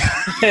said.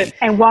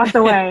 And walked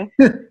away.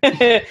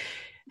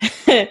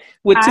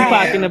 With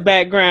Tupac in the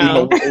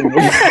background.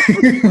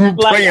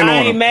 Like,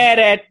 I ain't mad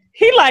at...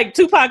 He like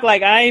Tupac,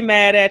 like, I ain't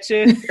mad at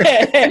you.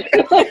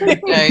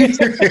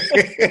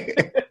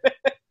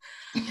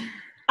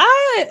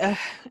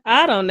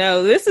 I don't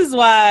know. This is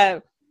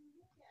why...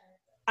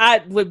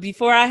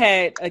 before I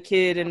had a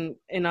kid and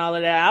all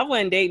of that, I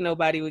wouldn't date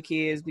nobody with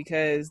kids,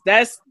 because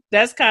that's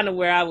kind of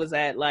where I was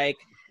at. Like,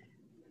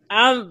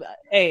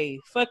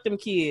 fuck them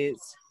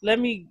kids. Let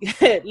me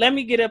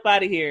get up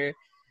out of here.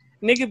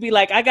 Nigga be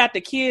like, I got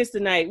the kids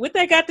tonight. What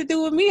that got to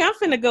do with me? I'm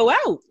finna go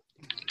out.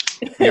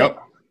 Yep.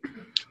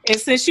 And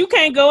since you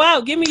can't go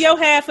out, give me your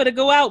half of the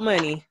go out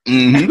money.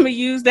 Mm-hmm. I'm gonna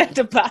use that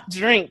to buy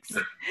drinks.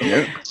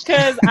 Yep.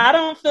 Cause I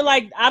don't feel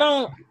like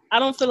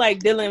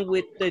dealing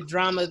with the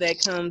drama that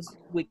comes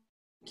with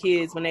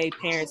kids when they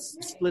parents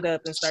split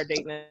up and start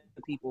dating other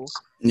people.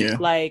 Yeah.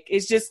 Like,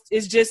 it's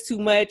just too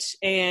much,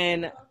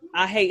 and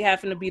I hate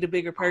having to be the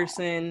bigger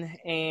person,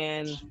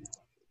 and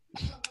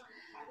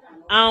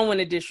I don't want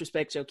to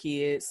disrespect your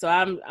kids, so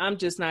I'm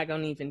just not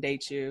gonna even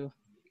date you.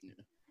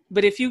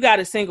 But if you got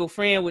a single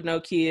friend with no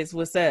kids,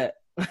 what's up?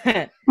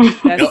 That's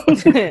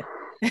my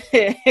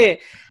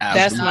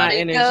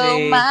energy.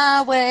 Go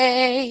my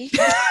way.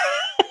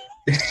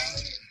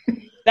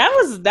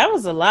 That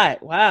was a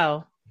lot.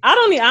 Wow.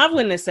 I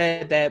wouldn't have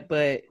said that,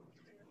 but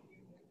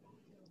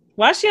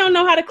why she don't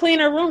know how to clean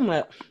her room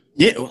up?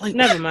 Yeah, like,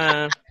 never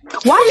mind.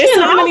 Why she in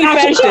the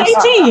house? She's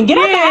 18. Get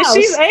out the house.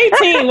 She's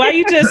 18. Why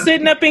you just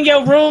sitting up in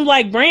your room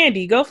like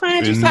Brandy? Go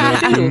find you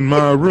something to do. In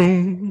my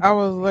room. I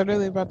was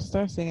literally about to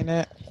start singing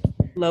that.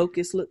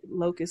 Locust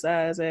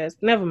eyes ass.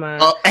 Never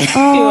mind.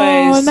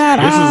 Anyways,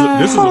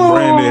 this is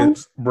a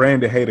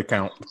Brandy hate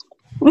account.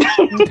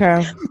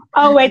 Okay.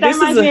 Oh wait, that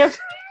reminds me of.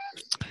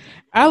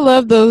 I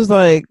love those.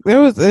 Like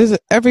there's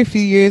every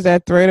few years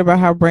that thread about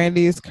how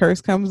Brandy's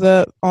curse comes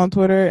up on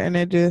Twitter, and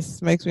it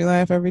just makes me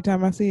laugh every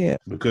time I see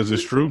it. Because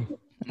it's true.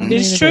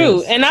 It's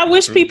true, and I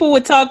wish people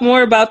would talk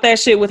more about that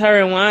shit with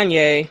her and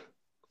Wanye.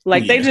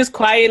 Like they just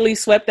quietly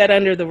swept that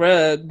under the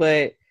rug,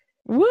 but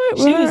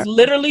she was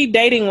literally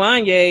dating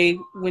Wanye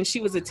when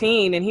she was a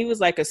teen, and he was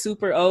like a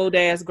super old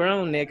ass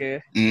grown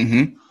nigga.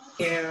 Mm-hmm.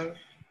 Yeah,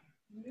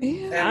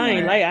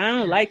 I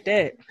don't like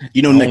that.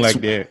 You know,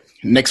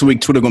 next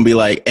week Twitter gonna be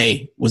like,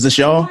 "Hey, was this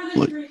y'all?"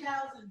 Look.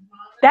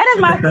 That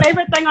is my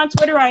favorite thing on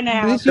Twitter right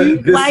now. This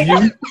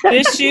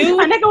you?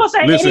 A nigga will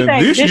say Listen,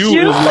 anything. This you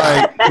is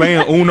like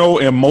playing Uno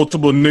and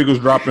multiple niggas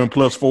dropping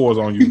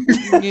 +4s on you.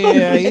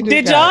 Yeah.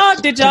 Did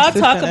y'all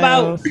talk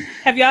about?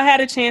 Have y'all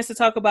had a chance to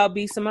talk about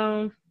B.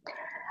 Simone?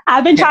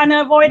 I've been trying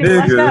to avoid it.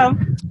 Let's go.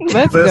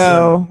 Let's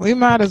go. We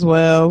might as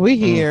well. We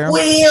here.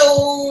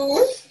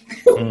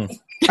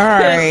 All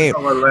right.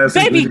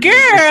 Baby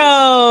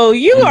girl,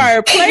 you are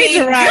a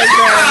plagiarizer.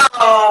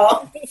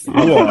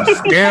 You are a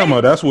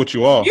scammer. That's what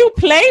you are. You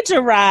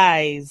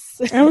plagiarize.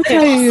 I'll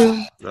tell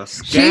you.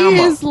 She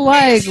is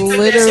like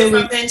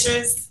literally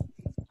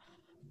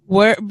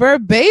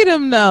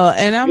verbatim though.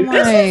 And I'm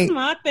this like, is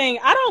my thing.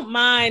 I don't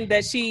mind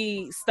that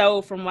she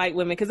stole from white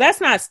women because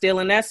that's not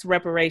stealing, that's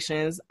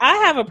reparations. I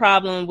have a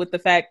problem with the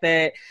fact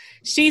that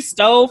she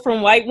stole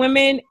from white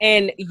women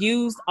and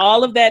used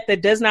all of that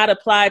does not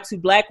apply to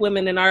black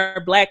women and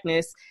our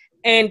blackness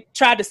and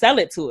tried to sell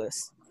it to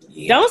us.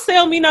 Yeah. Don't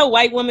sell me no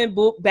white woman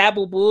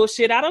babble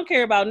bullshit. I don't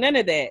care about none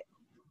of that.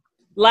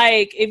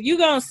 Like, if you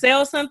gonna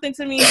sell something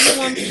to me and you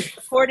want me to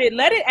support it,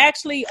 let it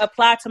actually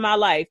apply to my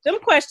life. Them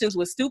questions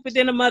were stupid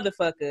than a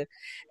motherfucker.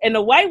 And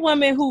the white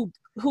woman who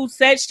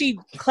said she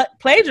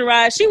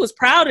plagiarized, she was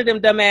proud of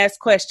them dumbass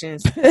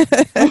questions.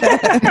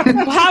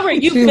 How are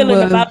you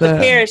feeling about the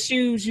pair of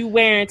shoes you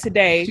wearing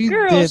today?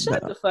 Girl,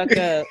 shut the fuck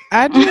up.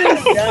 I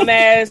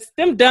just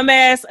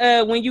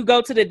dumbass when you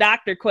go to the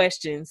doctor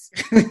questions.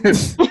 Do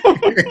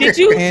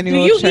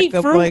you eat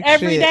fruit like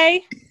every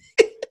day?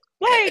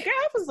 Like,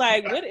 I was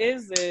like, what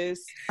is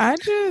this?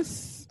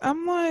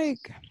 I'm like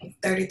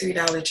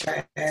 $33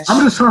 trash.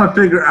 I'm just trying to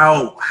figure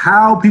out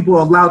how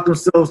people allowed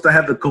themselves to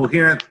have the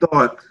coherent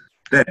thought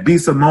that B.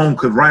 Simone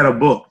could write a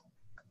book.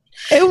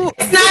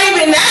 It's not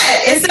even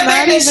that. It's the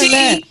fact that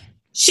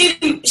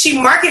she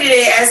marketed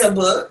it as a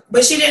book,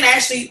 but she didn't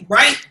actually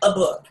write a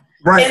book.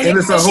 Right, and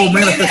it's a whole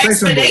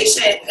manifestation book.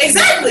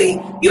 Exactly.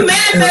 You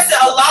manifested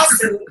a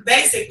lawsuit,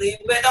 basically.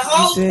 But the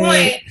whole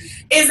point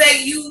is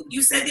that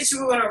you said that you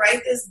were going to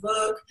write this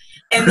book,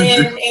 and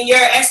then in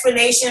your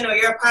explanation or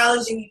your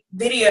apology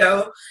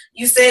video,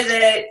 you said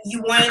that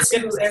you wanted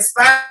to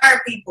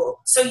inspire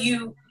people. So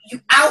you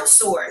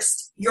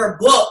outsourced your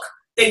book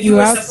that you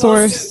were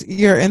outsource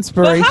your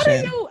inspiration.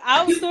 But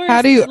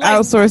how do you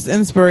outsource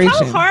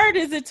inspiration? How hard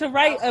is it to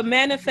write a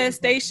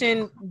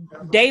manifestation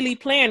daily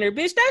planner?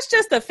 Bitch, that's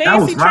just a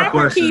fancy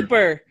trapper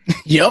keeper.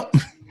 Yep.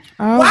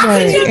 Why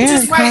couldn't you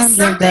just write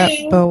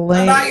something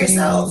about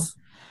yourself?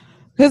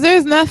 Because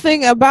there's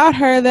nothing about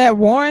her that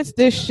warrants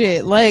this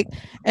shit. Like,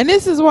 and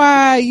this is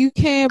why you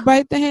can't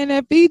bite the hand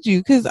that feeds you.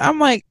 Because I'm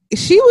like,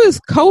 she was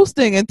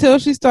coasting until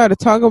she started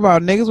talking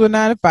about niggas with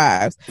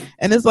 9-to-5s.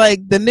 And it's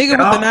like, the nigga with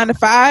the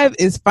 9-to-5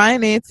 is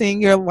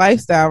financing your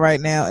lifestyle right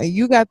now. And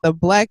you got the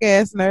black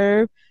ass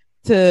nerve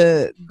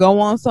to go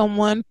on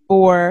someone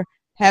for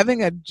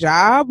having a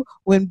job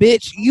when,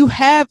 bitch, you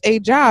have a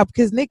job.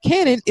 Because Nick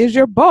Cannon is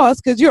your boss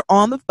because you're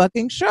on the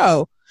fucking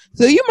show.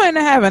 So you might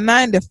not have a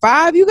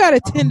 9-to-5. You got a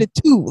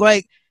 10-to-2.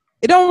 Like,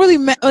 it don't really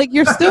matter. Like,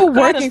 you're still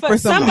working for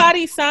someone.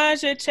 Somebody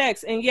signs your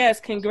checks. And yes,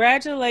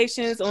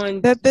 congratulations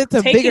on that's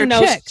a bigger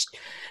check.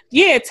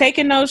 Yeah,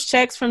 taking those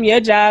checks from your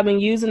job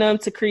and using them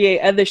to create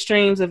other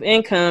streams of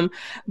income.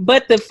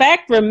 But the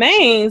fact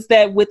remains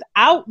that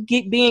without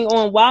being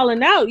on Wild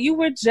 'N Out, you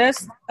were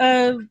just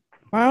a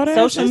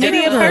social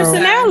media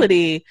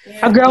personality.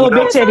 A girl with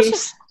big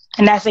titties.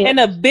 And that's it. And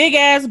a big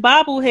ass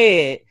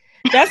bobblehead.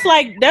 That's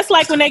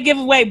like when they give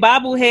away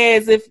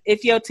bobbleheads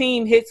if your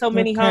team hit so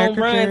many home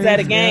runs at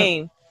a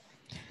game.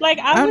 Like,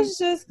 I was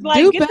just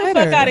like, get the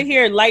fuck out of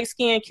here, light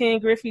skinned Ken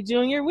Griffey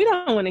Jr. We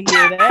don't want to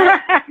hear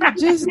that.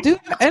 Just do.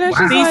 And it's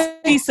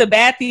just like,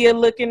 Sabathia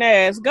looking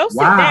ass. Go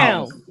sit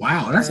down.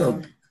 Wow, that's a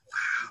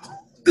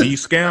B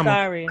scammer.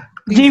 Sorry.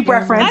 Deep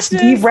reference.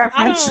 Deep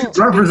reference.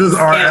 References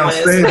are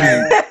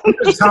outstanding.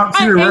 Top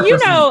tier references. And you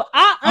know,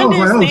 I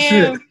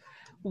understand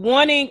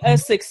wanting a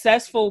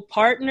successful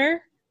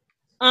partner.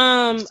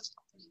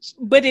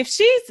 But if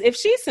she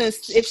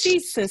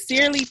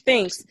sincerely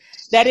thinks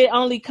that it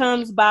only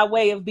comes by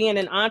way of being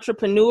an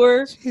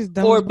entrepreneur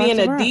or being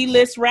a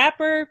D-list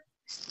rapper,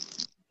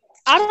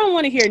 I don't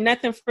want to hear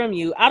nothing from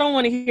you. I don't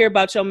want to hear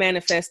about your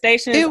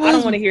manifestations. I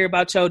don't want to hear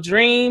about your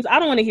dreams. I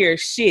don't want to hear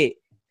shit.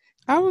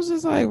 I was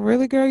just like,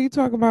 really, girl? You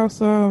talk about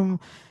some...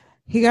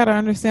 He got to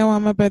understand why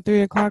I'm up at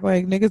 3 o'clock.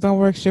 Like, niggas don't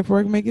work shift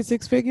work, make it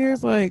 6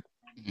 figures. Like,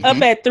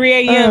 Up at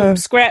 3 a.m.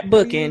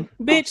 scrapbooking.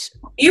 Bitch.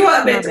 You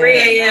up at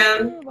 3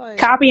 a.m.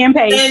 Copy and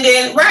paste. And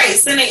then,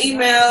 sending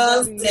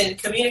emails and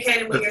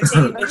communicating with your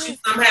team, but you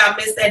somehow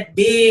missed that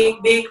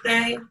big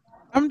thing.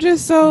 I'm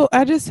just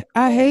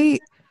I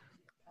hate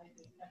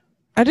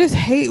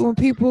when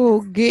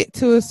people get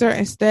to a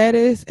certain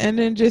status and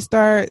then just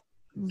start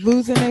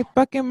losing their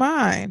fucking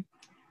mind.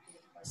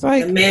 It's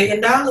like $1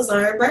 million on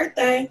her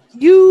birthday.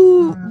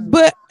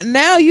 But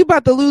now you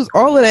about to lose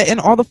all of that and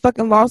all the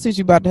fucking lawsuits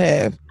you about to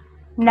have.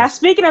 Now,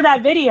 speaking of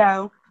that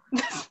video,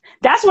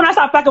 that's when I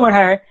stopped fucking with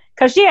her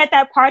because she had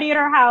that party at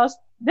her house.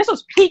 This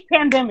was peak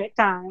pandemic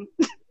time.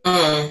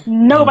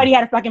 Nobody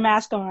had a fucking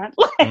mask on.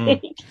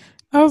 I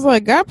was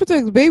like, God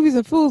protects babies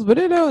and fools, but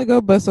it only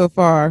go but so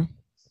far.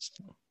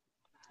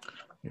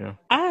 Yeah.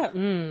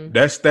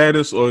 That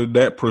status or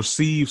that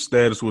perceived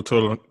status will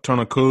turn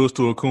a cuz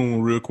to a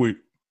coon real quick.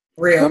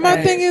 But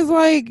my thing is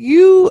like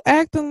you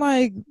acting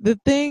like the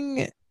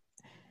thing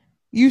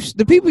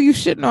the people you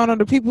shitting on are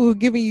the people who are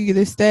giving you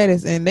this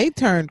status, and they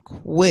turn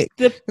quick.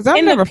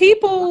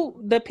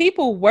 The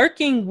people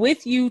working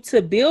with you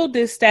to build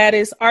this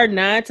status are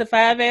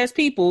 9-to-5 ass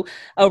people.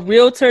 A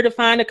realtor to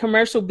find a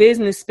commercial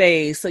business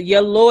space,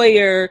 your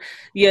lawyer,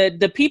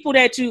 the people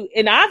that you,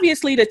 and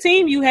obviously the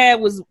team you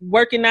had was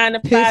working 9 to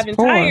 5 and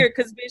tired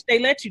because bitch they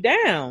let you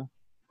down.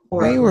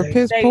 They were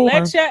pissed poor. They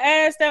let your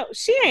ass down.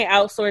 She ain't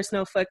outsourced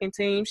no fucking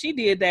team. She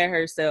did that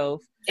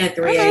herself. At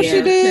 3 a.m. I know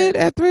she did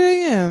at 3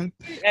 a.m.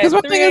 Because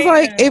my thing is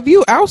like, if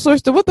you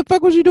outsourced it, what the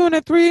fuck was you doing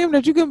at 3 a.m.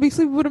 that you couldn't be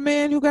sleeping with a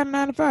man who got a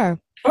 9 to 5?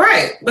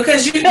 Right,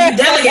 because you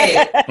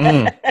delegated.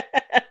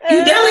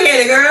 You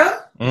delegated,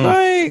 girl.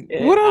 Like,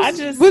 what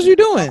else was you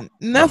doing?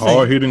 Nothing.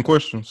 Hard-hitting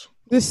questions.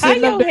 Just how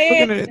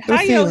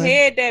your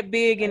head that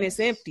big and it's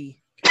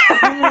empty?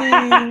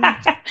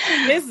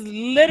 It's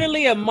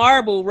literally a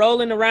marble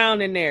rolling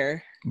around in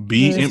there.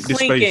 Empty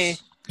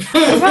space.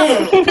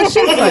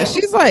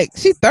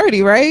 She's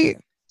 30, right?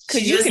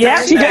 She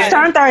just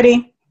turned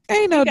 30.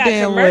 Ain't no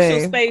damn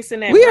way. Space in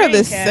that we are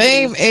the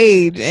same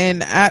age, and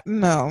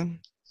no.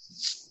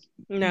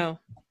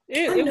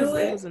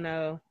 It was a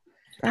no.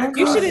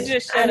 You should have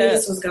just shut up.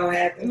 This was gonna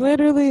happen.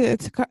 Literally,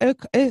 it's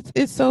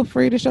so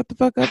free to shut the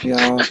fuck up,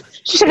 y'all.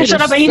 She should have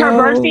shut up and eat her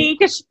birthday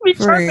because she be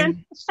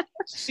tripping.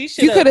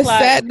 You could have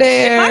sat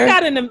there.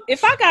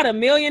 If I got $1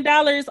 million,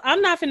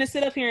 I'm not finna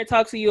sit up here and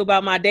talk to you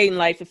about my dating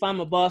life if I'm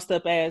a bossed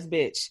up ass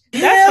bitch.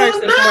 That's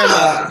first and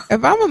foremost.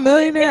 If I'm a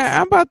millionaire,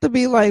 I'm about to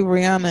be like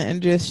Rihanna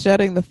and just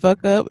shutting the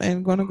fuck up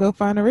and gonna go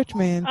find a rich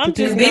man. I'm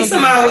just be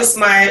somebody was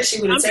smart. She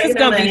would have taken the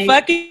money. I'm just gonna be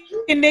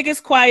fucking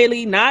niggas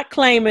quietly, not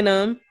claiming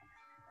them.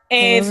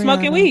 And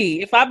smoking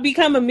weed. If I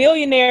become a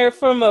millionaire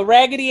from a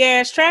raggedy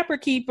ass trapper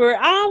keeper,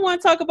 I don't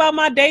want to talk about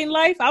my dating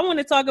life. I want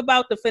to talk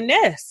about the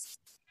finesse.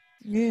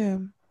 Yeah.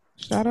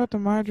 Shout out to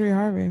Marjorie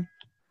Harvey.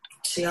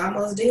 She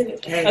almost did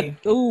it. Hey.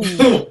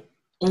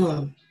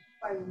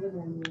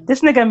 This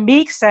nigga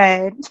Meek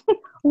said,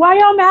 why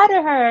y'all mad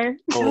at her?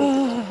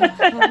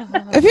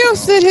 If he'll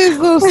sit his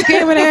little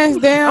scamming ass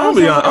down.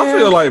 I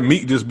feel like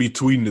Meek just be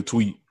tweeting the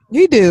tweet.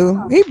 He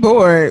do. He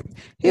bored.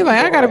 He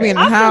like, I gotta be in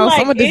the house.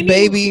 I'm with this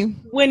baby.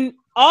 When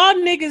all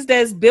niggas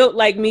that's built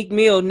like Meek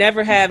Mill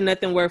never have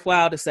nothing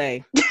worthwhile to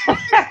say.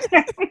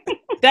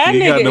 That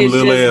nigga is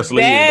just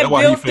bad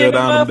built in the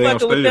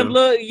motherfucker with them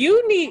little.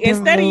 You need,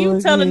 instead of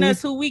you telling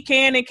us who we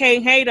can and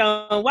can't hate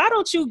on, why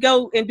don't you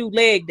go and do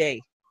leg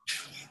day?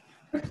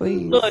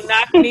 Please. Little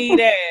knock-kneed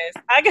ass.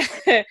 I got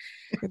it.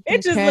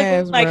 Just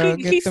looks like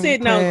he's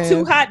sitting on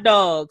 2 hot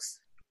dogs.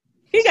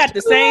 He got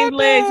the same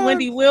legs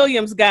Wendy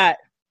Williams got.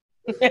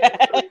 You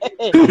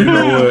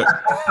know what?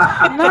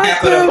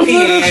 Not them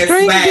little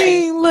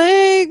stringy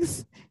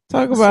legs.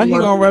 Talk about he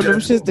gonna rub them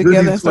shits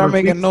together and start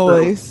making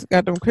noise.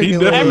 Got them creaky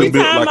legs. Every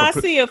time I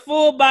see a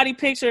full body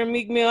picture of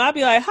Meek Mill, I'll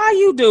be like, "How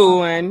you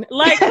doing?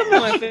 Like, come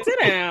on, sit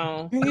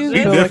down."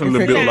 He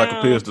definitely built like a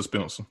Pez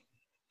dispenser.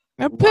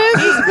 A Pez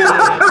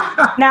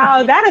dispenser.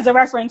 Now that is a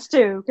reference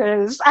too,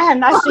 because I have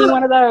not seen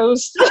one of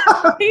those.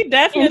 He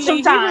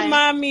definitely. He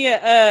remind me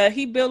of.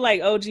 He built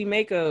like OG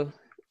Mako.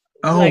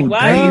 Like,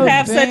 why do you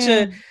have such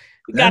a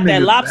got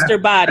that lobster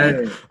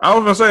body? I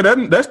was gonna say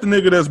that's the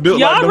nigga that's built.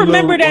 Y'all like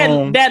remember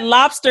that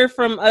lobster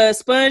from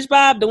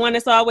SpongeBob, the one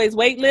that's always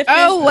weightlifting?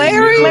 Oh,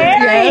 Larry,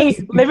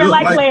 yes. Living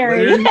like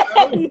Larry.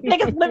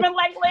 Niggas living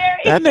like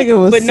Larry. That nigga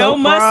was with no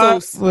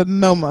muscles. With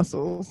no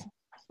muscles.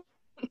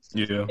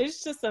 Yeah,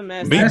 it's just a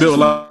mess. He built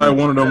like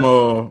one of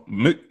them.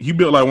 He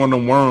built like one of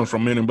them worms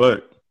from Men in Black.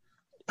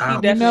 He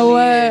definitely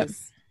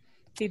is.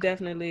 He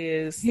definitely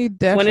is. He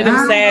definitely one of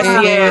them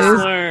sassy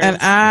ass worms.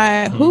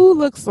 And who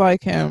looks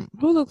like him?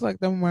 Who looks like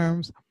them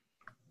worms?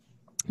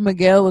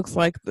 Miguel looks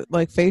like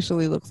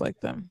facially looks like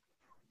them.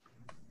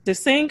 The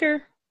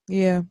singer?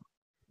 Yeah.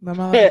 I'm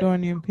not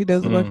doing you. He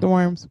does look like the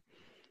worms.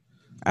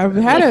 I've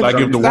had it like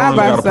if the side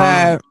by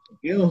side.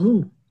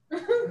 Who?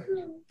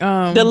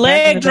 The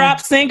leg drop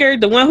singer,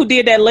 the one who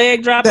did that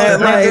leg drop on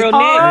that girl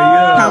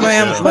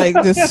neck. Like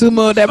just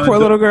sumo that poor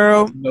little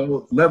girl.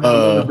 No, let me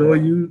adore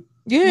you.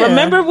 Yeah.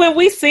 Remember when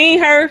we seen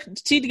her?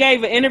 She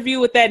gave an interview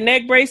with that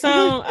neck brace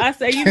on. I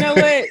said, you know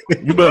what?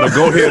 You better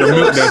go ahead and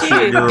milk that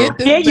shit, girl.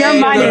 Get your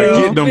money.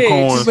 Get them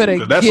coins.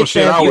 That's some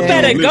shit I would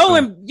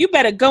do. You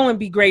better go and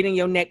be great in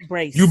your neck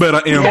brace. You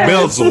better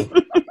embezzle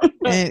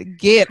and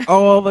get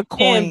all the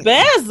coins.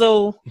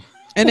 Embezzle.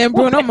 And then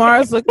Bruno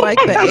Mars looked like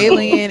the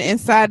alien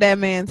inside that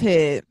man's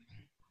head.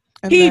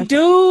 And he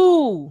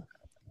do.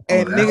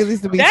 And niggas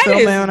used to be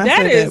so mad when I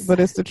said that, but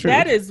it's the truth.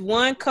 That is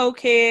one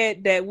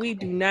cokehead that we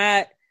do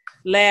not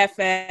laugh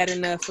at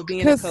enough for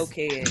being a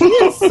cokehead. He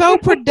is so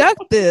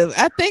productive.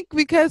 I think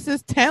because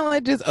his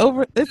talent just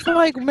it's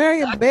like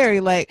Marion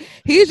Barry. Like,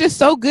 he's just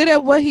so good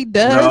at what he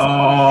does.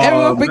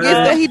 Everyone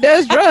forgets that he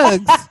does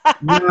drugs.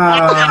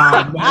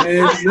 Nah,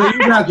 man.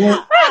 You're not going.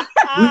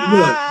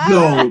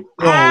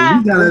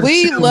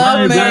 We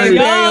love Marion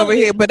Barry over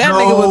here, but that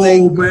nigga was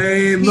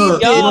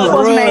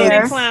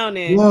like,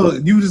 man,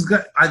 look, you just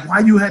got like, why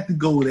you had to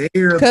go there?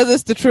 Because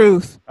it's the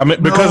truth. I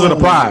mean, because of the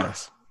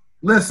prize.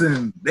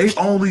 Listen, they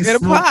only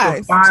smoke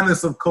the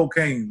finest of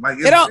cocaine. Like,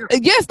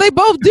 yes, they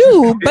both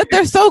do, but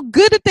they're so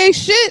good at they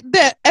shit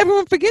that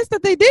everyone forgets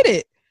that they did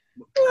it.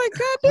 Like,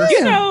 goddamn.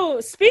 You know,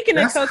 speaking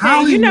of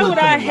cocaine, you know what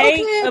I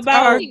hate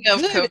about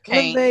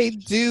cocaine? They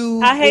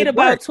do. I hate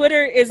about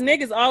Twitter is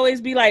niggas always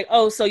be like,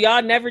 "Oh, so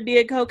y'all never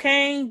did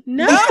cocaine?"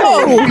 No,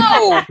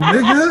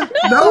 nigga,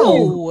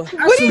 no.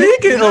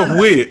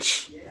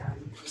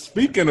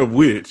 Speaking of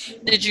which,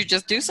 did you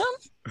just do some?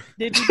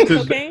 Did you do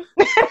cocaine?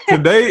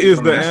 Today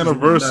is the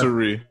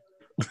anniversary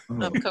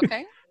of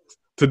cocaine.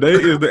 Today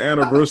is the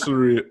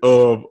anniversary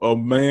of a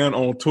man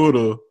on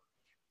Twitter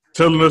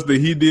telling us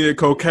that he did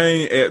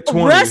cocaine at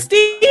 20.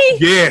 Rusty?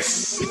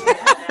 Yes.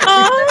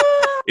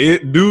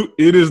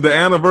 It is the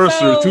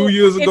anniversary 2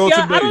 years ago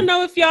today. I don't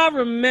know if y'all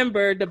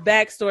remember the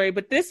backstory,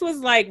 but this was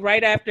like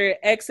right after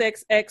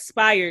XXX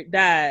Spired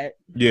died.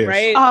 Yes.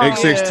 Right?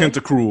 XX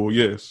Tentacruel,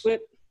 yes.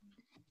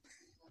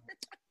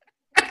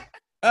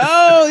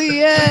 Oh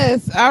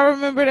yes, I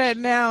remember that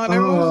now.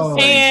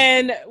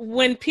 And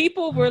when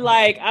people were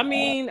like, I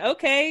mean,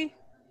 okay,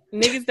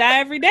 niggas die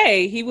every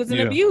day. He was an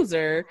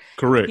abuser.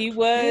 Correct. He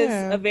was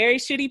a very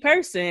shitty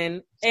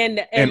person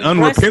and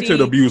unrepentant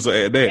abuser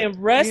at that. And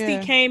Rusty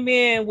came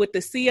in with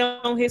the C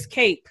on his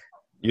cape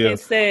and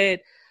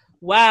said,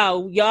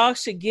 wow, y'all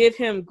should give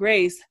him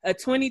grace. A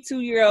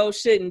 22-year-old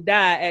shouldn't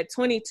die. At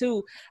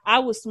 22, I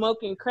was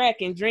smoking crack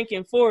and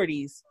drinking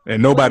 40s.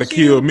 And nobody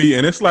killed me.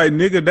 And it's like,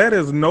 nigga, that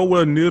is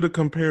nowhere near the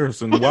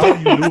comparison. Why are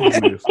you doing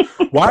this?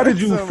 Why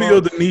did you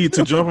feel the need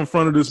to jump in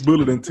front of this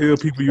bullet and tell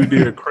people you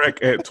did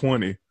crack at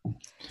 20?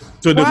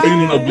 To defeat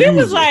an abuser.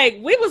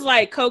 We was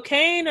like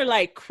cocaine or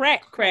like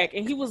crack,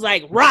 and he was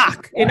like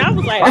rock, and I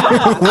was like,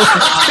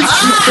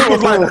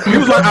 he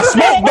was like, I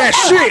smoked that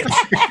shit.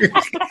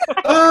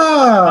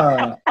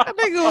 I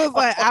think it was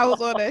like I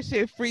was on that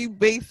shit free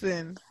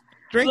basing,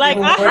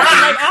 drinking. Honestly,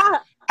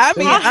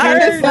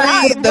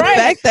 the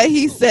fact that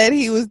he said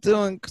he was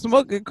doing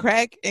smoking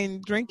crack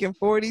and drinking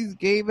 40s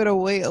gave it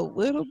away a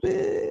little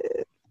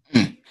bit.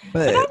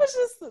 But I was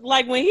just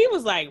like, when he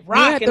was like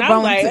rock, and I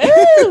was like,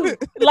 ooh,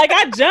 like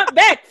I jumped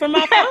back from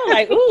my phone,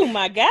 like, ooh,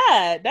 my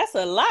God, that's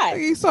a lot.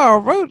 You saw a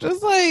roach.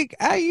 It's like,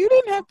 you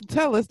didn't have to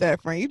tell us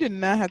that, friend. You did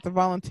not have to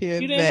volunteer.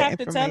 You didn't have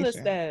to tell us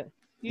that.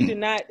 You did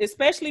not,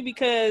 especially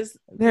because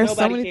there's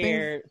so many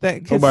cared.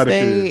 Things that could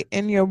stay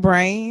in your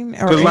brain.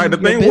 Because like the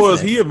thing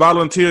was, he had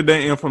volunteered that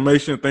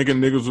information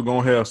thinking niggas were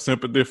gonna have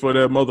sympathy for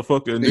that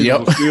motherfucker, and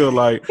niggas was still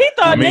like, he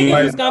thought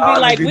niggas was gonna be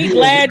like, we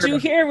glad you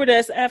here with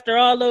us after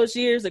all those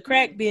years of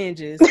crack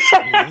binges,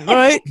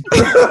 right?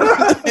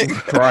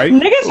 Right.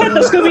 Niggas had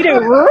the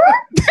Scooby-Doo.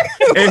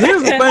 And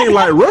here's the thing,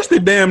 like Rusty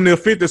damn near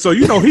 50, so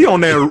you know he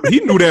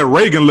knew that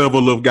Reagan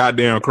level of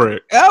goddamn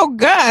crack. Oh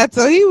God,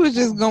 so he was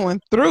just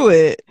going through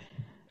it.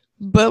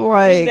 But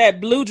like that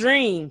Blue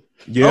Dream,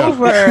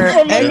 over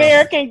from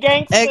American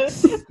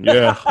Gangster,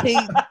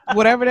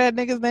 whatever that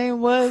nigga's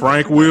name was,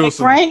 Frank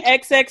Wilson,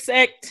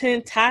 XXX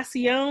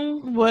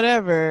Tentacion,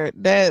 whatever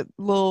that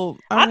little.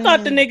 I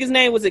thought the nigga's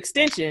name was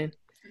Extension,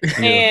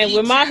 and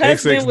when my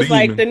husband was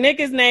like, the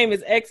nigga's name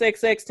is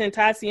XXX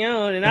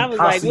Tentacion, and I was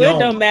like, well, it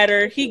don't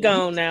matter, he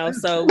gone now,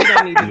 so we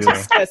don't need to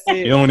discuss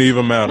it. It don't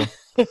even matter.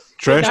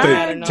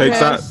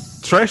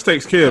 Trash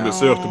takes care of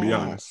itself, to be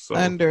honest. So.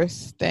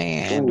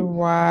 Understand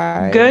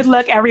why. Good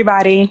luck,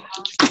 everybody.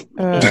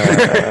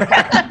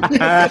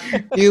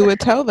 You would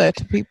tell that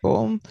to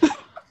people.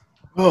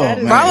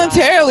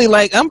 Voluntarily,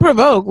 like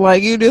unprovoked,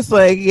 like you just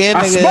like, yeah,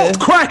 I nigga. smoked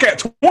crack at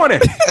 20.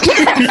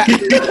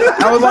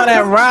 I was on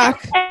that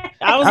rock.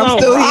 I'm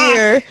still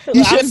here.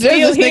 You shouldn't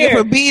judge this nigga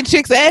for beating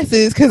chicks'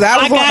 asses because I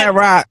was on that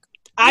rock.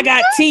 I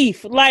got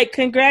teeth. Like,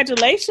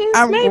 congratulations.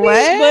 I'm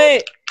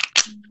glad. But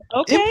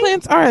okay.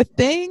 Implants are a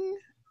thing.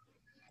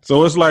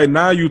 So it's like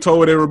now you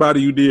told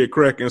everybody you did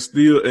crack and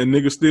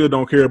niggas still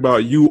don't care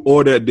about you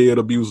or that dead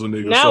abuser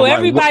nigga. Now so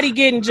everybody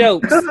getting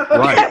jokes.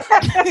 Right.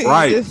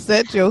 You just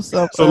set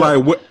yourself so up. So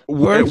like what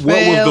was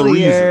the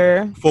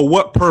reason? For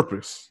what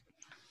purpose?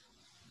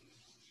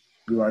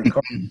 Like,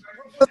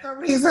 what's the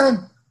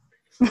reason?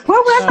 What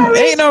was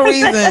ain't no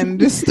reason.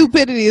 Just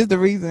stupidity is the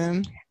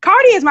reason.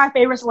 Cardi is my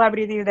favorite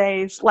celebrity these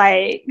days.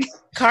 Like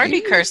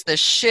Cardi cursed the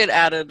shit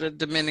out of the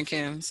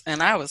Dominicans,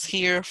 and I was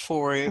here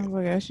for it. Oh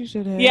my gosh, you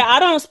should have. Yeah, I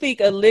don't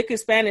speak a lick of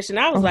Spanish, and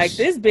I was like,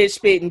 this bitch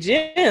spitting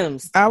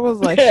gems. I was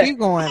like, she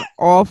going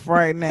off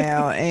right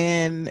now,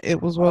 and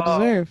it was well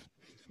deserved.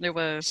 It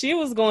was. She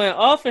was going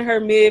off in her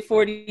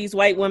mid-40s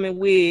white woman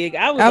wig.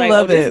 I was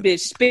love this it. bitch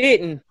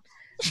spitting.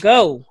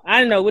 Go. I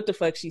didn't know what the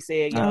fuck she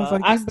said, y'all. I was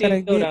like, I you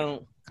better still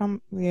don't.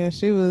 Yeah,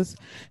 she was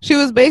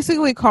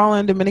basically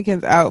calling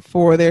Dominicans out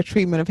for their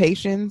treatment of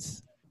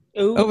Haitians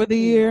over the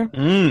year.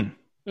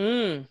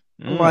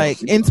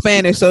 Like in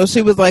Spanish. So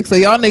she was like, so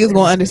y'all niggas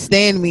gonna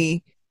understand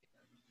me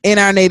in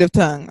our native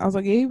tongue. I was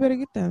like, yeah, you better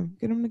get them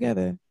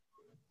together.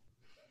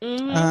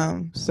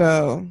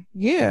 So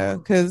yeah,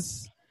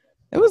 because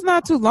it was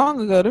not too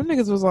long ago. Them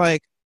niggas was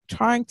like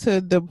trying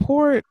to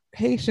deport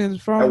Haitians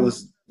from. That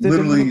was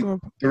literally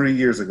 3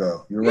 years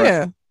ago. You're right.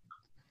 Yeah.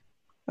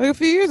 Like a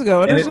few years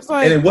ago. And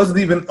it wasn't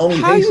even only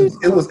Haitians.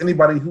 It was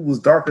anybody who was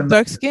dark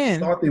skin.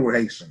 Thought they were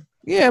Haitian.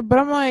 Yeah, but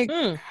I'm like,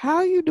 how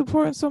are you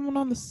deporting someone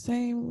on the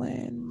same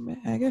land?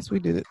 I guess we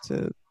did it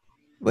too.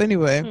 But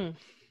anyway.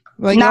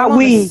 Like not on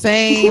we. The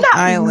same not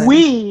island.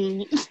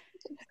 We.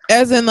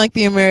 As in like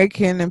the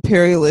American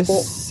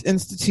imperialist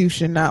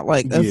institution, not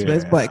like us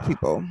as black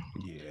people.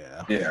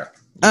 Yeah.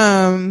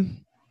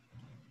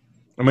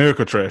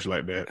 America trash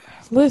like that.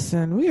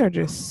 Listen, we are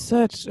just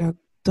such a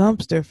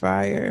dumpster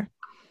fire.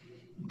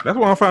 That's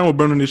why I'm fine with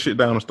burning this shit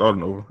down and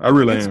starting over. I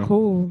really am. It's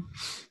cool.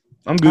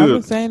 I'm good. I've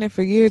been saying it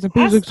for years, and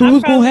people like, so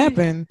what's going to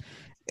happen?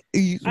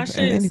 I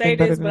shouldn't say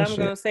this, but I'm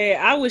going to say it.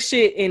 I would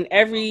shit in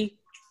every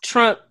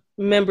Trump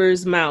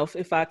member's mouth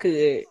if I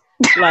could.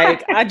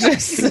 Like I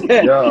just,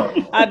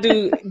 I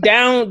do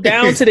down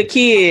to the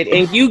kid,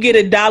 and you get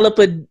a dollop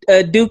of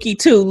dookie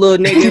too,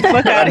 little nigga.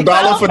 Fuck out of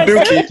 $1 for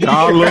dookie.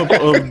 $1 of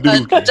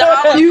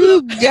dookie.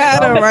 You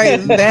gotta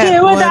write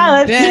that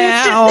one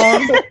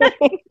down.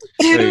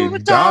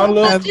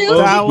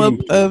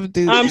 $1 of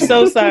dookie. I'm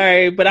so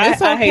sorry, but I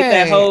hate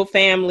that whole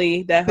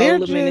family, that They're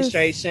whole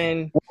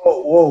administration.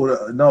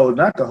 Whoa, no,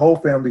 not the whole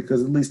family,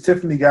 because at least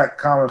Tiffany got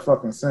common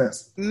fucking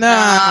sense. Nah.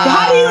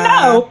 How do you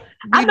know?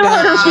 I've never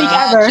heard her speak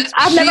ever.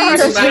 I've never heard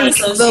her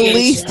speak. The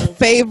least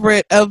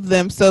favorite of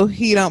them, so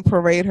he don't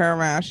parade her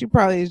around. She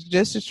probably is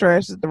just as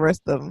trash as the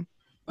rest of them.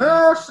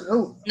 I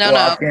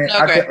can't,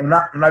 I'm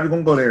not even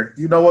gonna go there.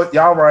 You know what?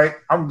 Y'all right.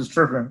 I'm just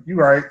tripping. You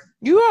right.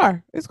 You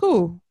are. It's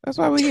cool. That's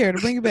why we're here, to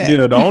bring you back.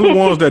 Yeah, the only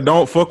ones that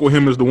don't fuck with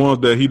him is the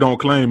ones that he don't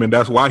claim, and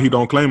that's why he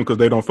don't claim it, because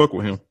they don't fuck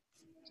with him.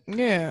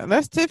 Yeah,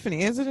 that's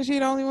Tiffany. Isn't she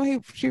the only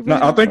one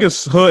I think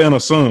it's her and her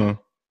son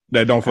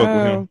that don't fuck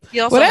with him.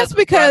 Well, that's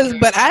because,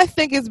 but I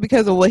think it's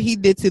because of what he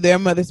did to their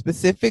mother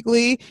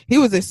specifically. He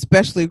was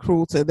especially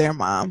cruel to their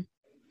mom.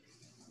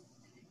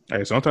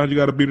 Hey, sometimes you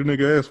got to beat a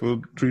nigga ass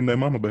for treating their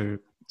mama bad.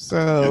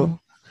 So,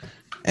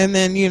 and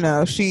then,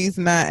 she's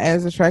not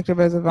as attractive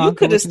as Ivanka. You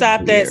could have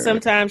stopped that.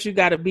 Sometimes you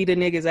got to beat a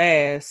nigga's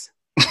ass.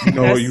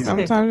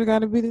 Sometimes you got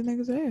to beat a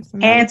nigga's ass.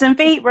 Hands and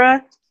feet, bro.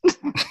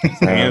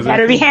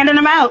 Gotta be handing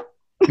them out.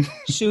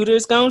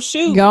 Shooters gonna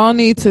shoot. Y'all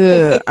need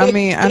to,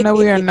 I know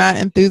we are not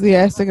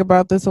enthusiastic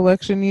about this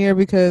election year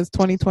because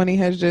 2020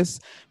 has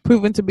just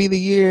proven to be the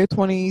year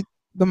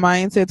the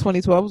Mayans said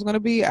 2012 was going to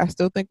be. I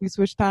still think we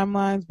switched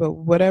timelines, but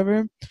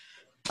whatever.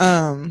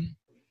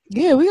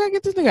 Yeah, we gotta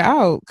get this nigga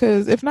out,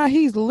 because if not,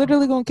 he's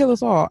literally gonna kill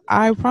us all.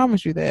 I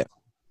promise you that.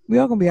 We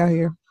all gonna be out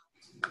here.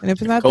 And if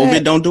it's not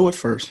COVID, don't do it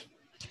first.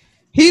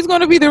 He's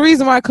gonna be the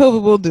reason why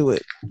COVID will do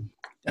it.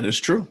 That is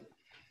true.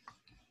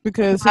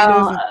 Because he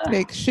doesn't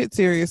take shit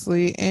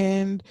seriously,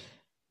 and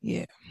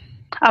yeah.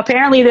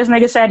 Apparently, this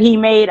nigga said he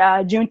made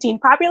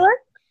Juneteenth popular.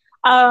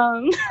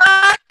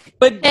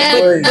 But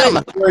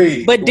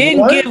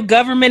didn't give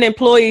government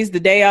employees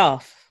the day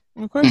off.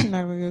 Of course, you're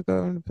not gonna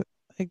go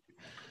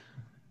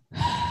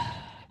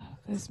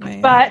this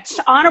man. But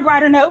on a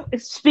brighter note,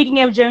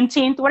 speaking of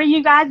Juneteenth, what are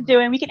you guys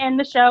doing? We can end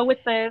the show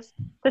with this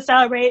to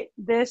celebrate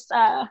this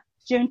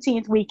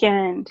Juneteenth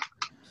weekend.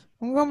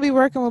 I'm gonna be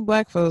working with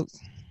black folks.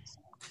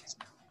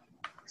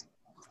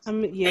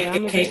 I'm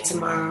gonna cake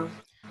tomorrow.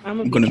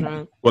 I'm gonna be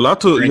drunk. Well, I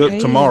took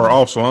tomorrow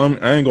off, so I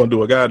ain't gonna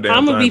do a goddamn.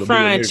 I'm gonna be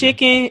frying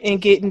chicken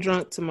and getting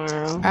drunk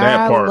tomorrow.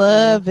 I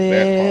love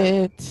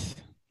it.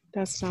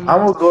 That's I'm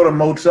gonna go to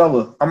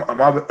Mochella. I'm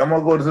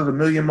gonna go to the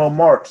Million Mo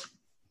March.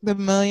 The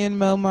Million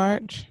Mo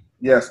March.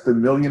 Yes, the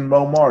Million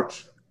Mo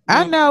March.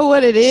 I know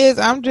what it is.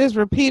 I'm just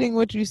repeating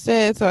what you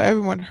said so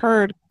everyone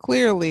heard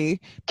clearly.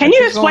 Can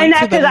you explain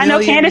that? Because I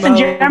know Candace and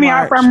Jeremy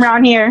are from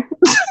around here.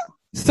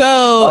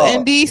 So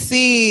in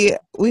DC,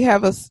 we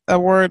have a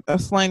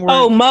slang word.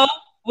 Oh, Mo?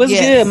 What's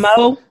good,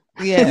 Mo?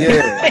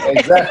 Yeah,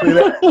 exactly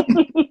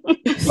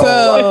that.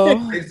 So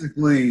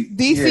basically,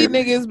 DC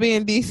niggas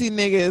being DC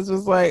niggas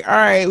was like, all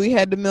right, we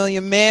had the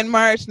Million Man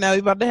March. Now we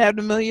about to have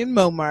the Million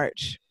Mo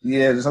March.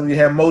 Yeah, just like we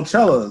had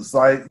Mochella. It's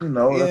like,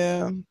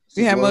 Yeah.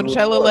 We had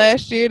Mochella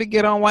last year to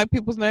get on white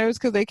people's nerves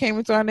because they came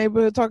into our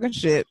neighborhood talking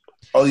shit.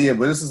 Oh yeah,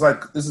 but this is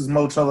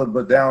Mochella,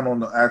 but down on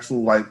the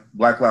actual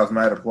Black Lives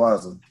Matter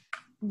Plaza.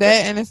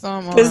 That and it's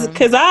on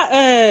because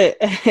I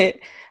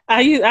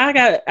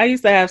I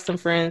used to have some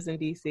friends in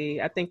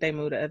DC. I think they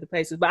moved to other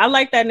places, but I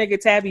like that nigga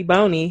Tabby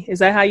Boney. Is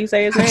that how you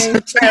say his name?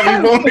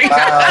 Tabby Boney.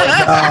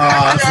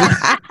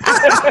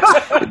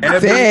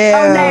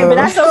 Damn. But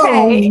that's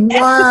okay.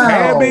 Wow.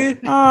 Tabby.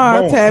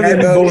 Oh,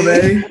 Tabby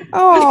Boney.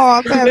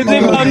 Oh, Tabby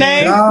Boney.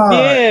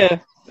 Yeah.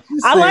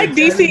 I like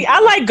DC.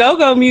 I like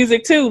go-go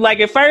music too. Like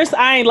at first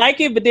I ain't like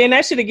it, but then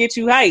that shit'll get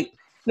you hyped.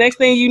 Next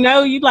thing you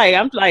know,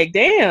 I'm like,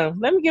 damn,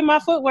 let me get my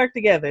footwork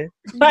together.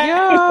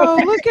 Yo,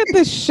 look at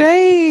the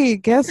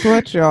shade. Guess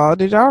what, y'all?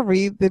 Did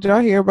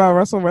y'all hear about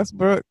Russell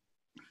Westbrook?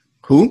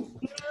 Who?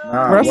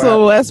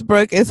 Russell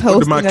Westbrook is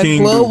hosting a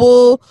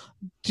global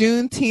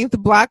Juneteenth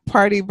block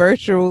party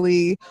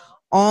virtually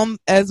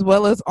as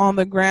well as on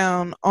the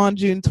ground on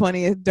June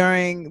 20th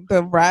during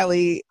the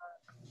rally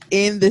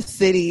in the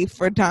city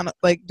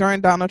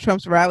during Donald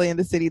Trump's rally in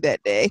the city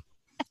that day.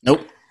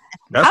 Nope.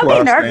 That's why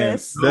I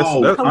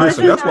stand.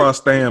 Listen, that's why I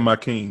stand my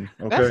king.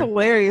 Okay? That's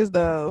hilarious,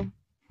 though.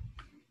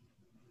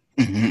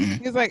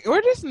 He's like,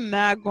 we're just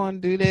not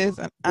going to do this.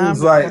 And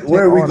He's like,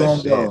 where are we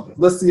going to go?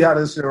 Let's see how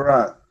this shit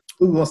rock.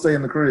 Who's going to stay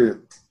in the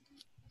crib?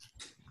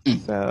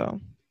 So,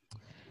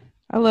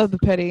 I love the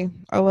petty.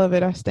 I love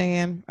it. I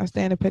stand a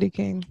petty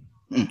king.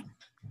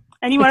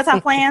 And you want to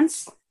talk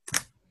plans?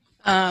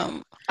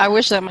 I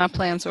wish that my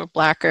plans were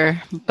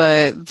blacker,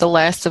 but The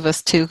Last of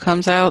Us 2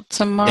 comes out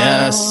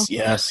tomorrow.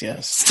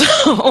 Yes.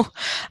 So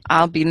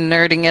I'll be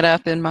nerding it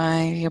up in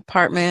my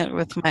apartment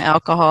with my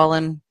alcohol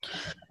and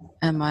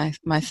my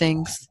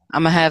things.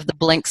 I'm going to have the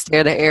blank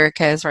stare that Eric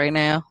has right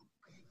now.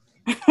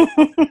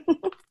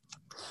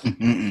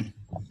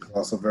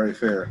 Also very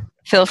fair.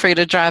 Feel free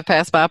to drive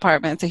past my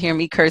apartment to hear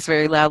me curse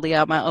very loudly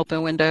out my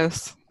open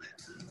windows.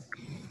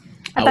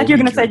 I thought you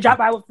were going to say drop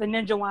by with the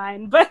ninja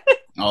wine, but...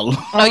 Oh,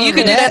 you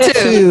can do that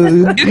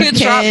too. You can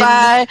drop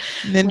by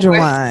Ninja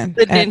Wine.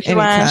 The Ninja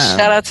Wine.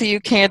 Shout out to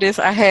you, Candace.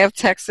 I have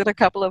texted a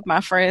couple of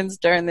my friends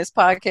during this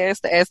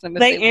podcast to ask them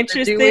if they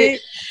interested. Do it.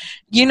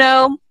 You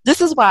know,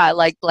 this is why I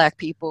like Black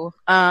people.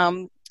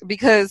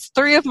 Because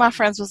 3 of my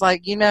friends was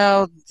like, you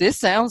know, this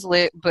sounds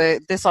lit,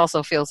 but this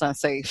also feels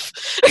unsafe.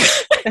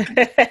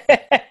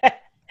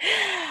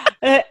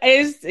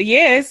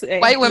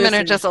 White women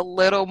are just a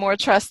little more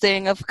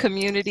trusting of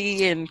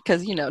community, and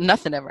because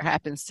nothing ever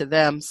happens to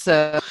them.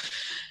 So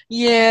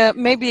yeah,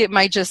 maybe I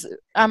might just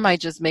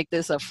make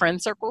this a friend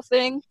circle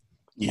thing.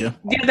 Yeah,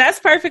 that's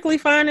perfectly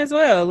fine as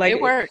well. Like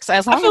it works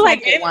as long as I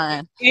get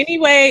wine.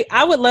 Anyway,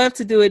 I would love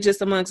to do it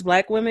just amongst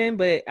Black women,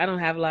 but I don't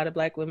have a lot of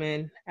Black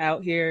women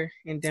out here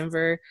in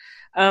Denver.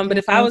 But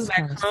if I was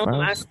back home,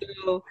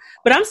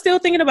 I'm still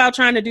thinking about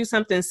trying to do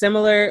something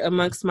similar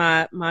amongst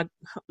my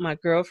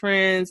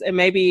girlfriends, and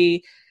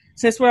maybe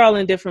since we're all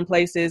in different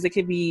places, it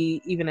could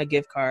be even a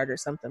gift card or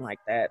something like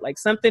that. Like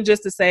something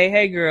just to say,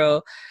 hey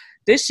girl,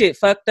 this shit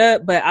fucked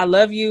up, but I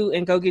love you,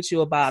 and go get you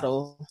a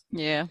bottle.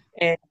 Yeah.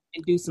 And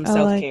do some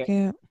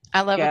self-care.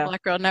 I love a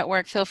Black Girl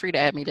Network. Feel free to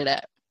add me to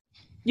that.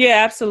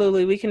 Yeah,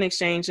 absolutely. We can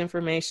exchange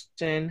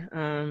information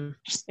and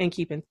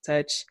keep in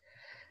touch.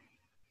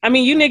 I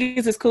mean, you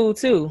niggas is cool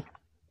too.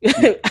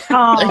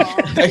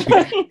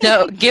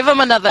 No, give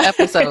them another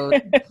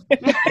episode.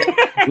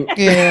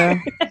 Yeah.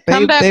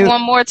 Come back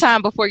one more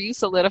time before you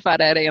solidify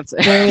that answer.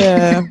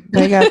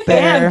 They got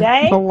their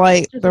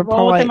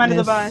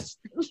politeness.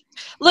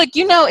 Look,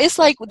 it's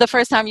like the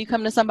first time you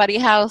come to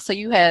somebody's house, so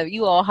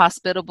you all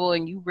hospitable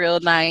and you real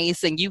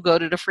nice, and you go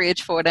to the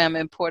fridge for them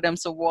and pour them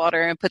some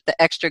water and put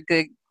the extra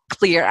good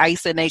clear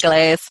ice in their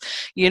glass.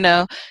 You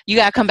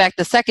gotta come back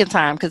the second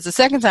time, because the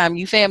second time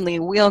you family,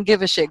 we don't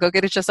give a shit. Go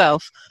get it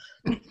yourself.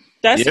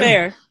 That's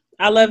fair.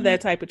 I love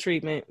that type of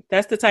treatment.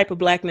 That's the type of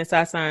Blackness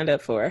I signed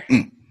up for.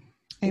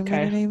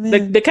 Okay.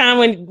 Amen. The kind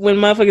when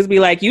motherfuckers be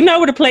like, you know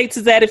where the plates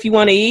is at if you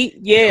want to eat.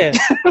 Yeah.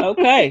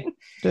 Okay.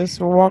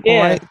 Just walk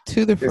right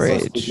to the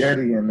fridge.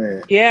 In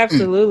there. Yeah,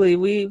 absolutely.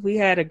 We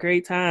had a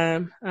great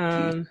time.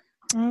 I'm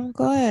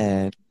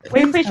glad.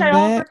 We appreciate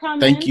all for coming.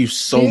 Thank you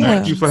so much.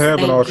 Thank you for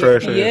having our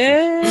trash ass.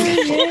 Yeah.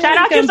 Shout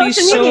out to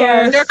social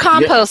media. They're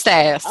compost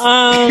ass.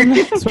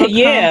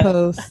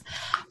 Compost.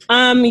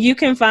 You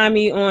can find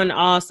me on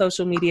all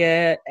social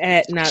media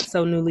at Not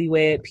So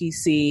Newlywed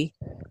PC,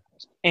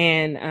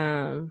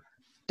 and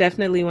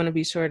definitely want to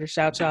be sure to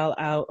shout y'all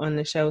out on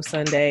the show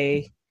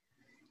Sunday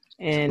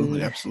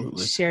and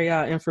absolutely share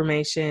y'all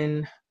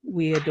information.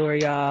 We adore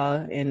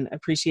y'all and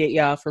appreciate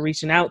y'all for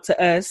reaching out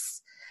to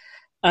us.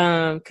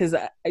 Cause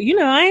I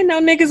ain't know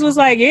niggas was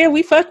like, yeah,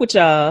 we fuck with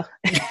y'all.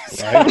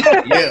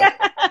 Right? Yeah.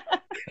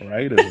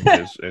 Right,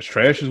 as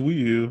trash as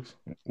we is,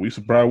 we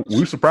surprised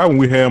when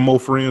we had more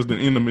friends than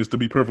enemies, to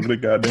be perfectly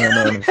goddamn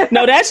honest.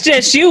 No, that's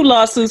just you,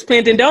 lawsuits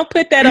pending. Don't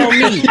put that on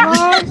me.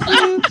 Don't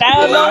put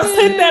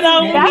that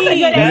on me.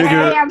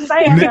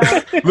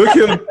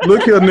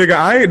 Look here, nigga.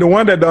 I ain't the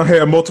one that don't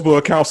have multiple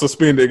accounts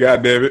suspended.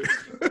 Goddamn it.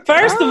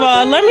 First of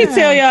all, let me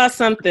tell y'all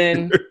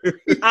something.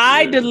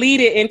 I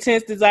deleted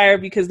Intense Desire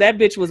because that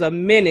bitch was a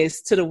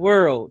menace to the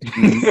world.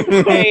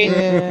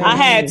 Okay? I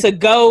had to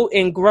go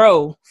and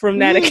grow from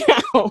that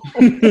account.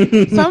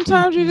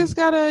 Sometimes you just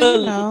gotta,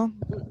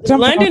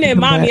 London and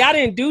Mommy, I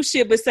didn't do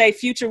shit but say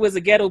Future was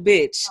a ghetto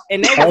bitch,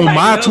 and they was on like,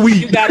 my tweet,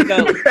 you gotta go.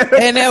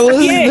 And that was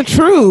the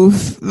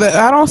truth.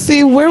 I don't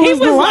see where was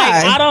the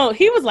lie.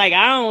 He was like,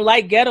 I don't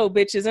like ghetto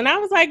bitches, and I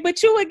was like,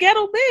 but you a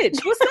ghetto bitch.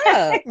 What's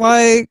up?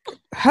 Like,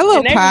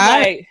 hello,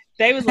 Pat.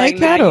 They was like,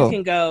 nah, you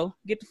can go.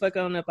 Get the fuck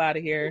on up out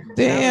of here.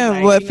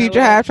 Damn, what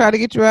Future Hive tried to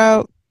get you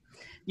out?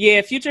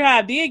 Yeah, Future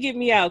Hive did get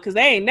me out because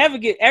they ain't never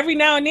get. Every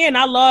now and then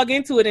I log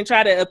into it and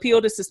try to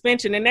appeal to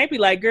suspension, and they be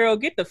like, "Girl,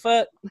 get the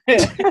fuck."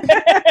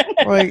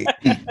 Like,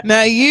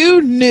 now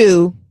you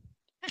knew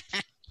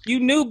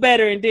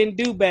better and didn't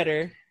do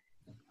better.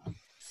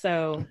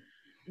 So,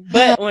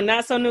 but on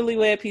Not So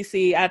Newlywed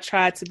PC, I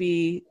tried to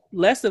be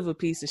less of a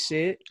piece of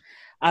shit.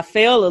 I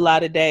fail a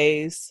lot of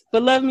days,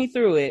 but love me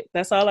through it.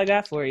 That's all I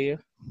got for you.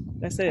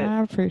 That's it.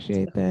 I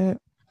appreciate that.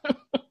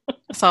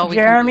 That's all we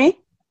Jeremy?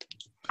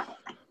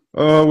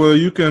 Well,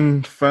 you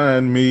can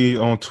find me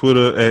on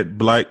Twitter at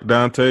Black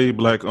Dante,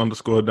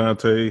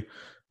 Black_Dante.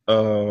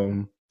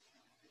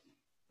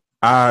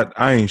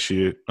 I ain't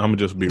shit. I'm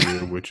just be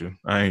real with you.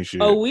 I ain't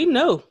shit. Oh, we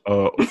know.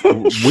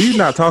 We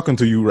not talking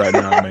to you right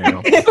now,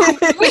 man. We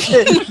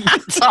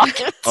not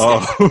talking.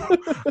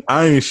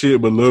 I ain't shit,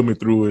 but love me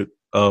through it.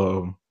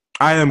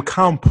 I am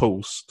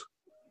compost.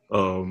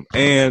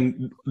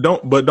 And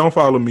don't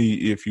follow me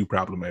if you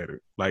problematic.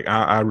 Like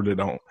I really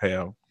don't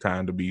have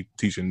time to be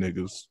teaching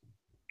niggas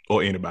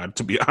or anybody,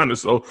 to be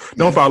honest. So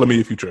don't follow me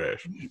if you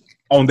trash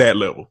on that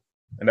level.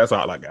 And that's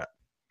all I got.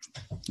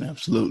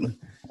 Absolutely.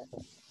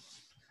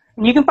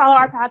 You can follow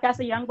our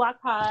podcast at Young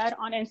Block Pod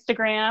on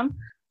Instagram.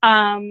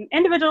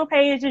 Individual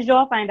pages,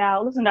 you'll find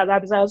out. Listen to other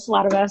episodes, a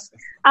lot of us.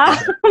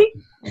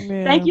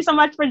 Thank you so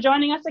much for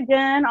joining us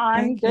again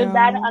on Good,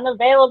 Bad, and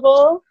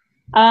Unavailable.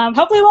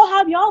 Hopefully we'll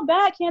have y'all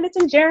back, Candace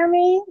and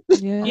Jeremy.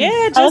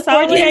 Yeah, just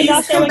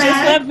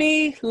let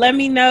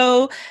me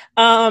know.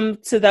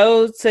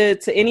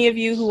 To any of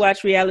you who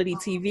watch reality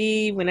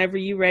TV, whenever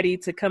you're ready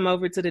to come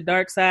over to the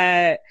dark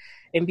side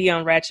and be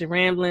on Ratchet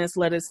Ramblings,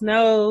 let us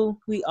know.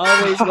 We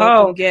always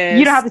welcome guests.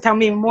 You don't have to tell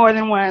me more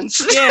than once.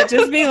 Yeah,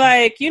 just be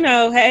like,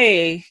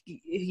 hey,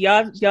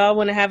 y'all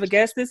want to have a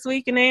guest this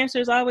week? And the answer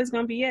is always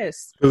going to be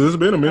yes. Because it's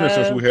been a minute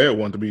since we had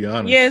one, to be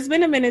honest. Yeah, it's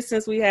been a minute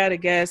since we had a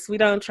guest. We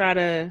don't try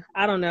to,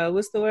 I don't know,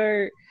 what's the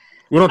word?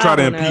 We don't try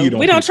to impede on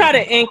We don't try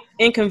to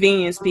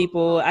inconvenience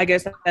people. I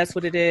guess that's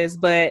what it is.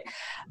 But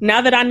now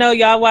that I know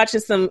y'all watching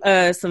some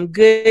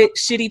good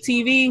shitty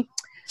TV,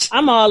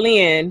 I'm all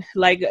in.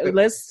 Like,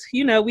 let's,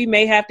 we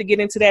may have to get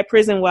into that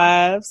Prison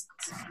Wives,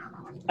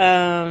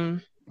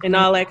 and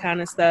all that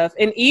kind of stuff.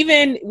 And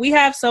even we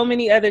have so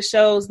many other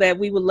shows that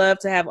we would love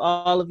to have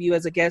all of you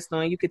as a guest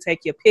on. You could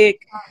take your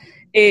pick.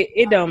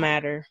 It don't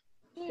matter.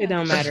 It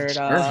don't matter at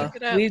all.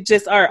 We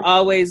just are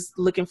always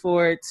looking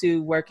forward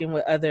to working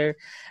with other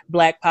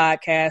Black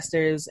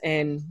podcasters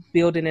and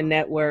building a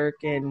network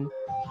and,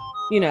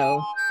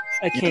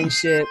 a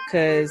kinship,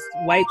 because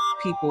white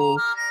people,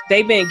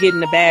 they've been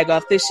getting the bag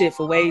off this shit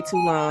for way too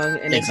long,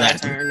 and it's our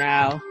turn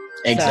now.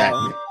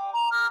 Exactly.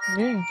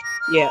 So,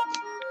 yeah.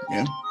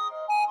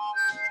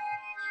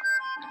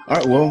 All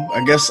right. Well,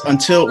 I guess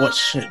until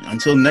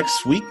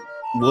next week,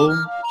 we'll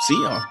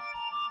see y'all.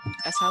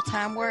 That's how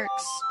time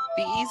works.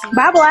 Be easy.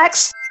 Bye,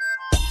 Blacks.